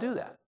don't want to do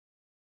that.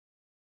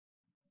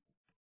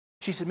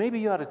 She said, maybe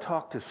you ought to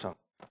talk to some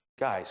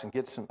guys and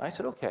get some. I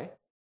said, okay.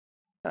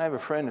 And I have a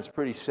friend that's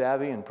pretty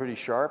savvy and pretty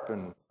sharp,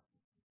 and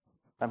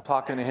I'm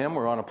talking to him.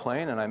 We're on a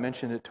plane, and I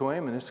mentioned it to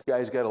him, and this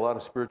guy's got a lot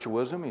of spiritual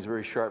wisdom. He's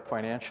very sharp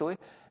financially,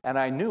 and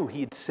I knew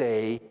he'd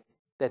say,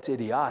 that's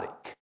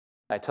idiotic.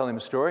 I tell him a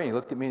story, and he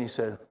looked at me and he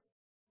said,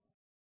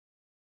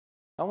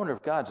 I wonder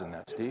if God's in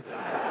that, Steve.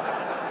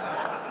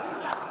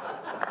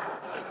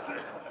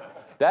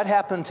 That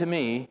happened to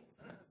me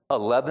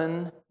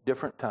 11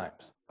 different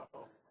times.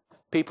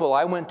 People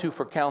I went to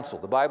for counsel.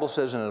 The Bible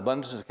says in an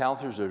abundance of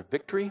counselors there's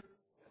victory.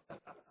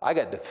 I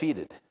got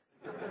defeated.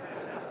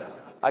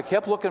 I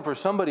kept looking for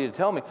somebody to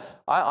tell me.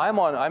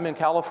 I'm in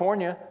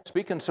California,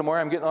 speaking somewhere.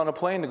 I'm getting on a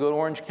plane to go to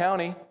Orange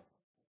County.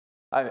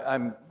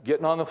 I'm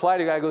getting on the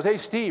flight. A guy goes, hey,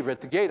 Steve,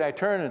 at the gate I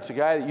turn, and it's a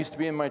guy that used to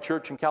be in my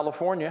church in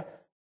California.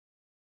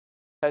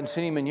 Hadn't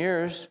seen him in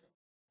years.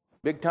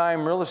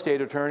 Big-time real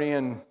estate attorney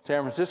in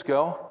San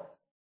Francisco.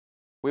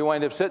 We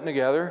wind up sitting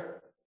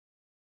together.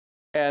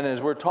 And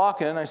as we're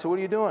talking, I said, what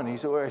are you doing? I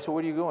said, where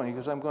are you going? He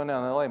goes, I'm going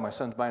down to L.A. My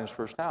son's buying his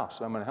first house,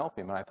 so I'm going to help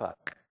him. And I thought,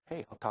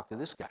 hey, I'll talk to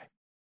this guy.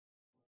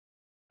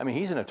 I mean,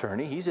 he's an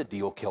attorney. He's a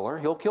deal killer.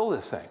 He'll kill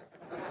this thing.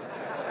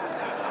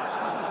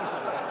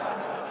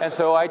 And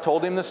so I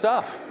told him the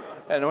stuff.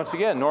 And once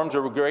again, Norm's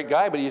a great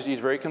guy, but he's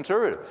very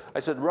conservative. I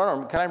said,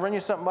 Norm, can I run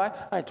you something by?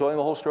 I told him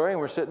the whole story, and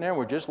we're sitting there, and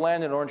we're just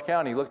landing in Orange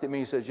County. He looked at me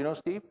and says, you know,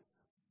 Steve,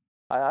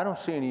 I don't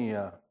see any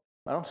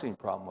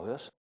problem with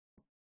this.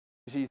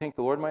 He said, you think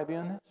the Lord might be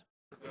in this?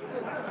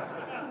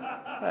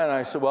 And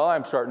I said, well,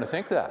 I'm starting to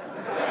think that.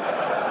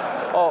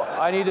 Oh,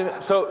 I need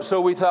to.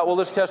 So we thought, well,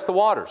 let's test the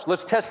waters.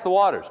 Let's test the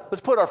waters.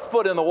 Let's put our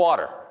foot in the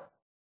water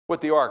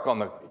with the ark on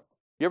the.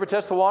 You ever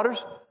test the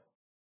waters?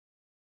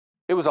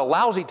 It was a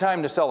lousy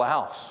time to sell a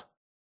house.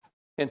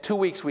 In 2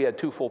 weeks, we had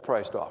 2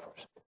 full-priced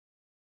offers.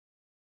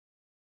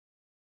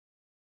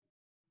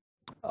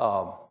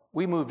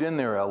 We moved in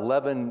there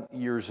 11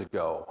 years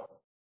ago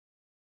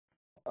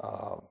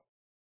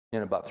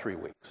in about 3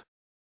 weeks.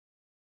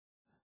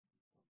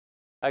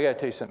 I got to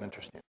tell you something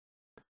interesting.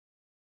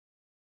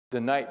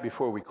 The night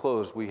before we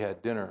closed, we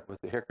had dinner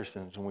with the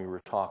Hickersons, and we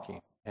were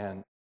talking.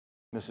 And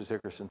Mrs.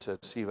 Hickerson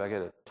said, Steve, I got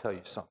to tell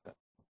you something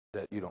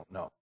that you don't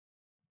know.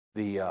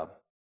 The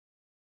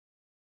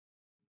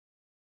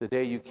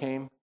day you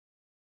came,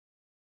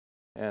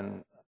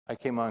 and I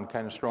came on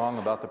kind of strong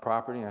about the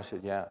property, and I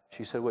said, yeah.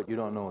 She said, what you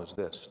don't know is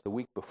this. The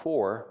week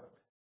before,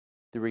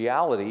 the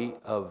reality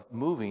of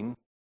moving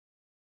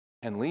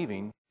and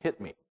leaving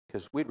hit me,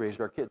 because we'd raised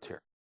our kids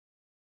here.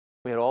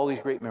 We had all these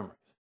great memories.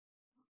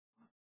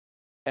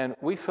 And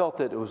we felt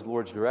that it was the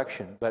Lord's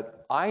direction,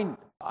 but I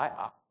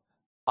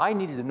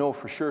needed to know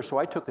for sure, so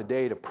I took a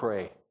day to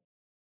pray.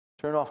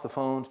 Turned off the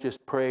phones,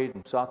 just prayed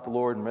and sought the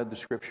Lord and read the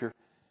Scripture.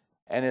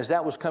 And as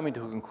that was coming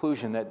to a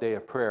conclusion, that day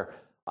of prayer,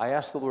 I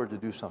asked the Lord to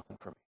do something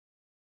for me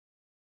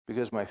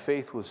because my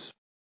faith was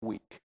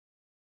weak.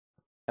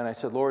 And I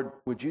said, Lord,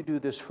 would you do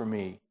this for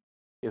me?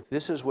 If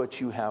this is what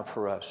you have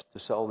for us to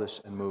sell this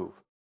and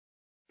move,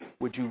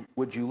 would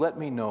you let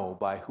me know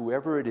by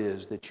whoever it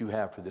is that you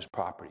have for this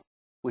property?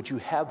 Would you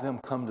have them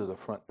come to the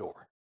front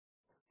door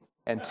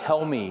and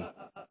tell me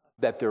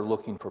that they're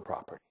looking for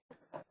property?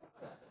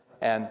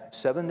 And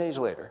 7 days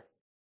later,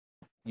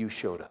 you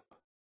showed up.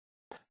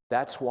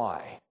 That's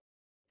why.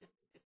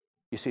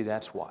 You see,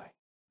 that's why.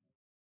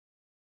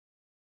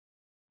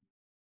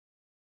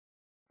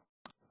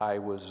 I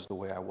was the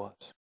way I was.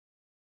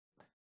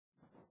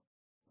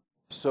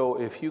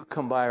 So if you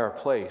come by our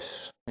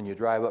place and you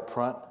drive up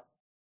front,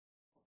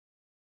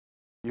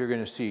 you're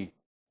going to see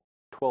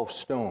 12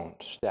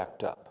 stones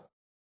stacked up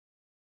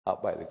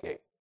out by the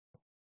gate.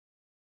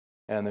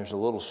 And there's a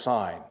little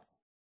sign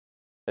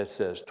that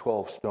says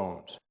 12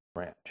 Stones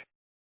Ranch.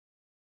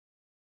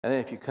 And then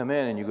if you come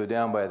in and you go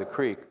down by the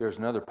creek, there's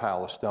another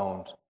pile of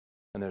stones,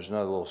 and there's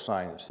another little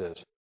sign that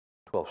says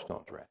 12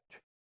 Stones Ranch.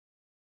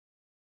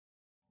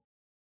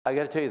 I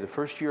got to tell you, the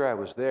first year I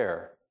was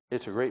there,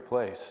 it's a great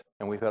place.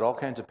 And we've had all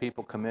kinds of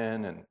people come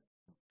in, and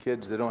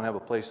kids that don't have a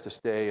place to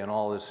stay and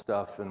all this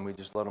stuff, and we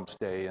just let them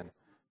stay. And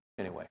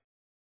anyway,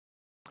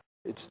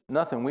 it's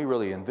nothing we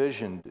really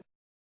envisioned,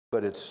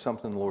 but it's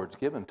something the Lord's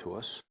given to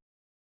us.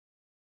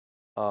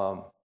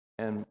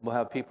 And we'll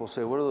have people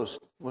say,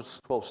 what's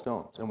 12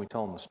 stones? And we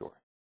tell them the story.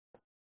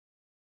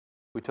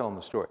 We tell them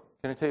the story.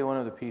 Can I tell you one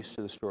other piece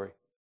to the story?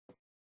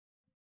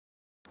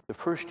 The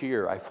first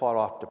year, I fought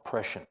off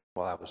depression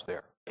while I was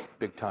there,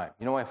 big time.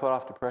 You know why I fought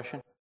off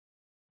depression?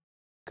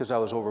 Because I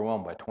was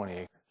overwhelmed by 20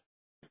 acres.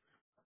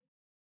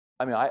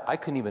 I mean, I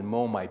couldn't even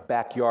mow my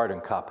backyard in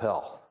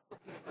Coppell.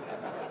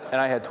 And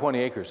I had 20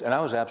 acres, and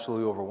I was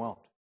absolutely overwhelmed.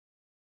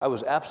 I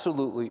was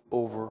absolutely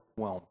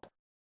overwhelmed.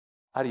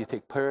 How do you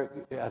take care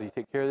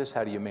of this?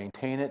 How do you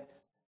maintain it?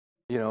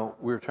 You know,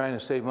 we were trying to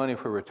save money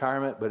for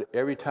retirement, but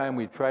every time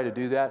we'd try to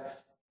do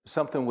that,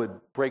 something would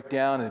break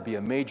down and it'd be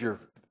a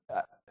major...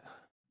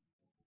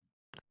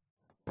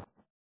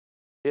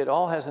 It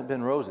all hasn't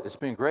been roses. It's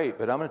been great,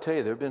 but I'm going to tell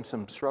you, there have been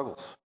some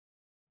struggles.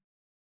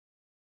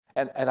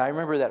 And I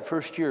remember that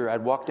first year,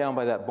 I'd walk down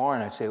by that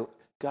barn, and I'd say,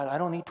 God, I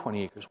don't need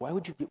 20 acres. Why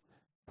would you give...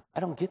 I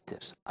don't get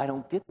this. I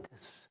don't get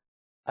this.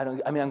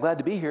 I'm glad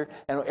to be here,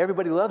 and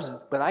everybody loves it,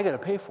 but I got to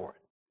pay for it.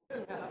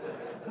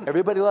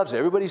 Everybody loves it.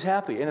 Everybody's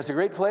happy, and it's a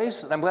great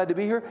place, and I'm glad to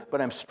be here, but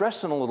I'm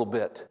stressing a little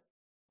bit.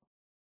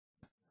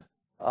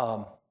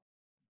 And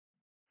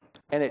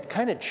it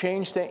kind of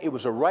changed things. It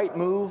was a right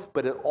move,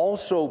 but it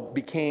also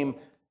became,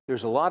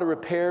 there's a lot of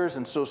repairs,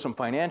 and so some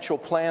financial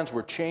plans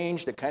were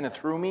changed that kind of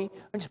threw me.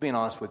 I'm just being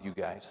honest with you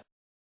guys.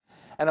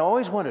 And I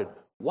always wondered,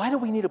 why do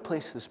we need a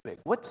place this big?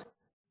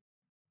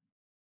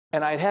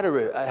 And I had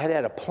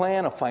a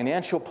plan, a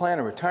financial plan,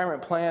 a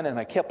retirement plan, and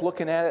I kept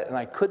looking at it, and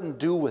I couldn't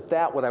do with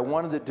that what I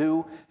wanted to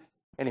do.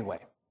 Anyway,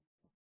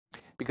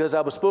 because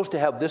I was supposed to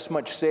have this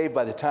much saved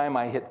by the time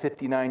I hit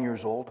 59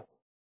 years old.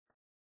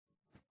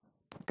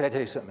 Can I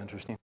tell you something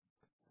interesting?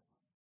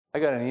 I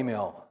got an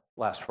email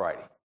last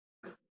Friday,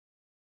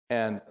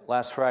 And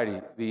last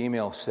Friday, the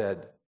email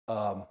said,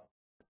 the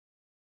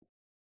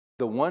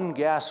one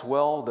gas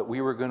well that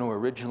we were going to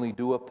originally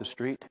do up the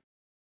street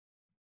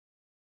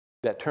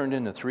that turned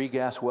into 3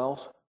 gas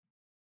wells,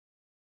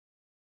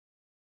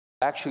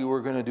 actually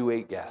we're going to do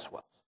 8 gas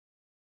wells.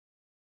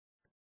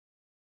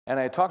 And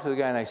I talked to the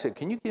guy and I said,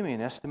 can you give me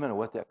an estimate of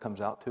what that comes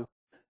out to?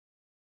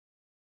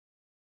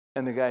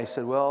 And the guy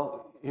said,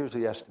 well, here's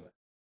the estimate.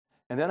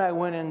 And then I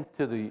went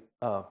into the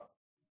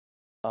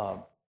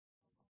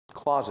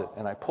closet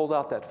and I pulled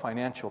out that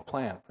financial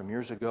plan from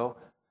years ago,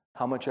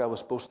 how much I was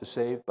supposed to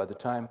save by the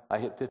time I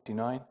hit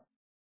 59.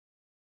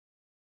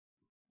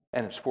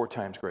 And it's 4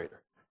 times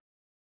greater.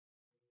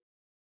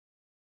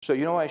 So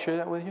you know why I share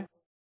that with you?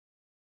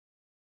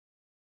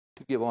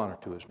 To give honor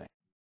to his name.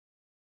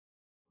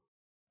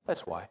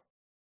 That's why.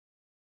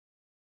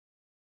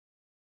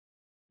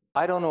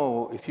 I don't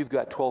know if you've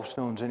got 12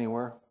 stones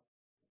anywhere,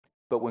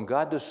 but when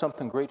God does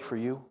something great for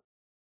you,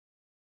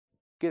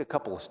 get a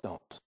couple of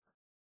stones.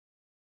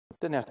 It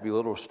doesn't have to be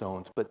little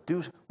stones, but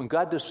when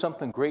God does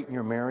something great in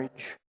your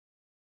marriage,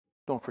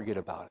 don't forget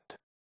about it.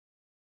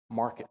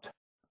 Mark it.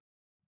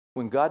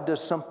 When God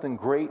does something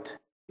great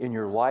in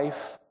your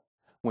life,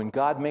 when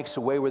God makes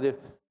a way with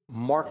it,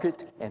 mark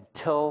it and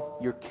tell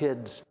your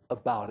kids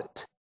about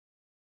it.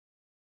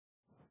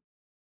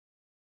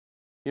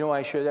 You know why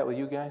I share that with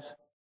you guys?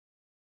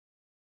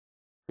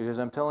 Because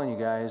I'm telling you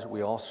guys,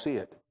 we all see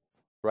it.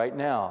 Right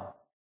now,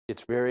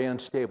 it's very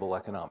unstable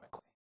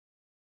economically.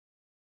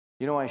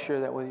 You know why I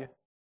share that with you?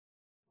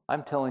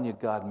 I'm telling you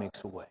God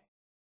makes a way.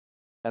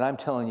 And I'm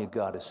telling you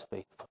God is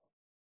faithful.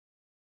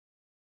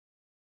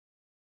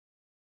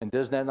 And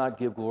does that not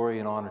give glory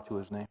and honor to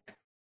his name?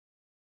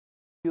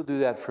 He'll do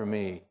that for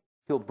me.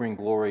 He'll bring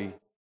glory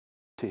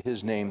to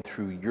his name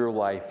through your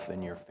life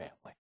and your family.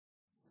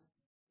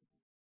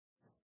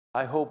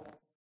 I hope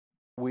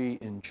we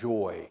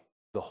enjoy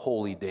the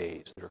holy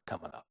days that are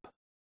coming up.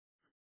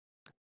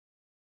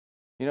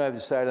 You know, I've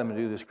decided I'm going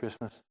to do this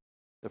Christmas.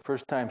 The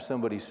first time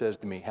somebody says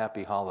to me,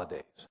 Happy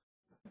Holidays.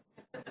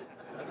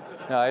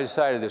 Now, I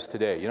decided this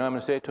today. You know what I'm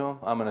going to say to them?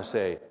 I'm going to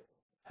say,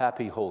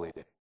 Happy Holy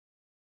Day.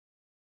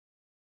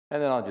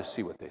 And then I'll just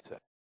see what they say.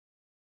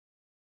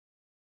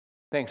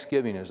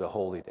 Thanksgiving is a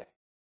holy day.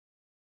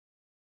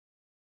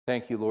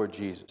 Thank you, Lord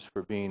Jesus,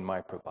 for being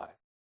my provider.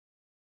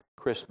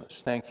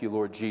 Christmas, thank you,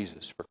 Lord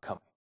Jesus, for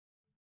coming.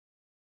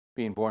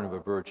 Being born of a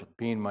virgin,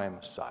 being my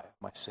Messiah,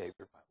 my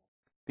Savior.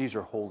 These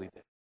are holy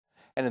days.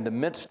 And in the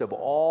midst of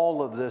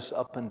all of this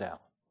up and down,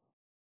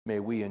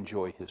 may we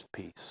enjoy his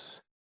peace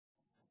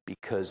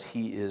because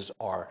he is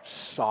our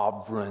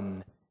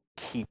sovereign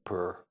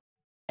keeper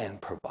and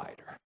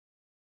provider.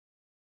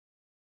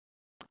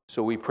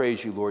 So we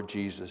praise you, Lord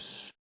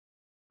Jesus,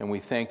 and we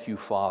thank you,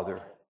 Father,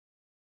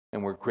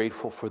 and we're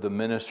grateful for the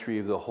ministry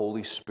of the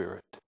Holy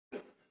Spirit.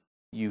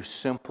 You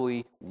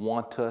simply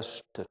want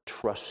us to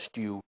trust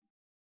you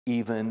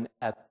even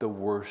at the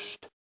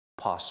worst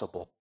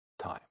possible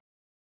time.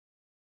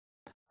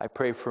 I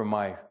pray for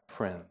my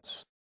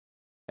friends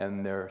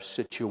and their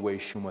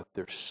situation with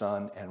their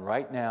son, and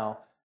right now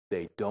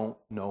they don't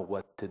know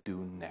what to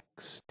do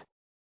next.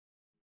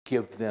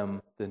 Give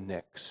them the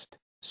next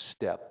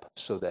step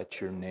so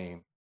that your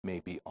name may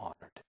be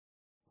honored.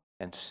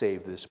 And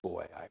save this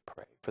boy, I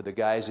pray. For the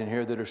guys in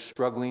here that are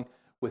struggling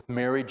with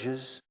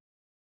marriages,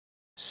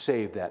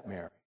 save that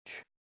marriage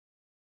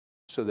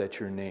so that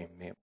your name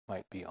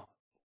might be honored.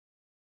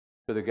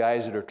 For the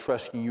guys that are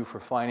trusting you for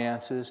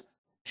finances,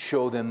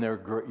 show them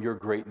your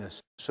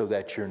greatness so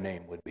that your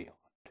name would be honored.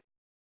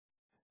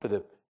 For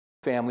the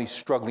families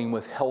struggling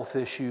with health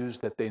issues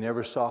that they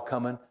never saw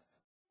coming,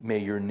 may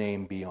your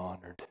name be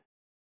honored.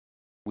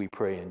 We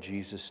pray in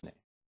Jesus' name.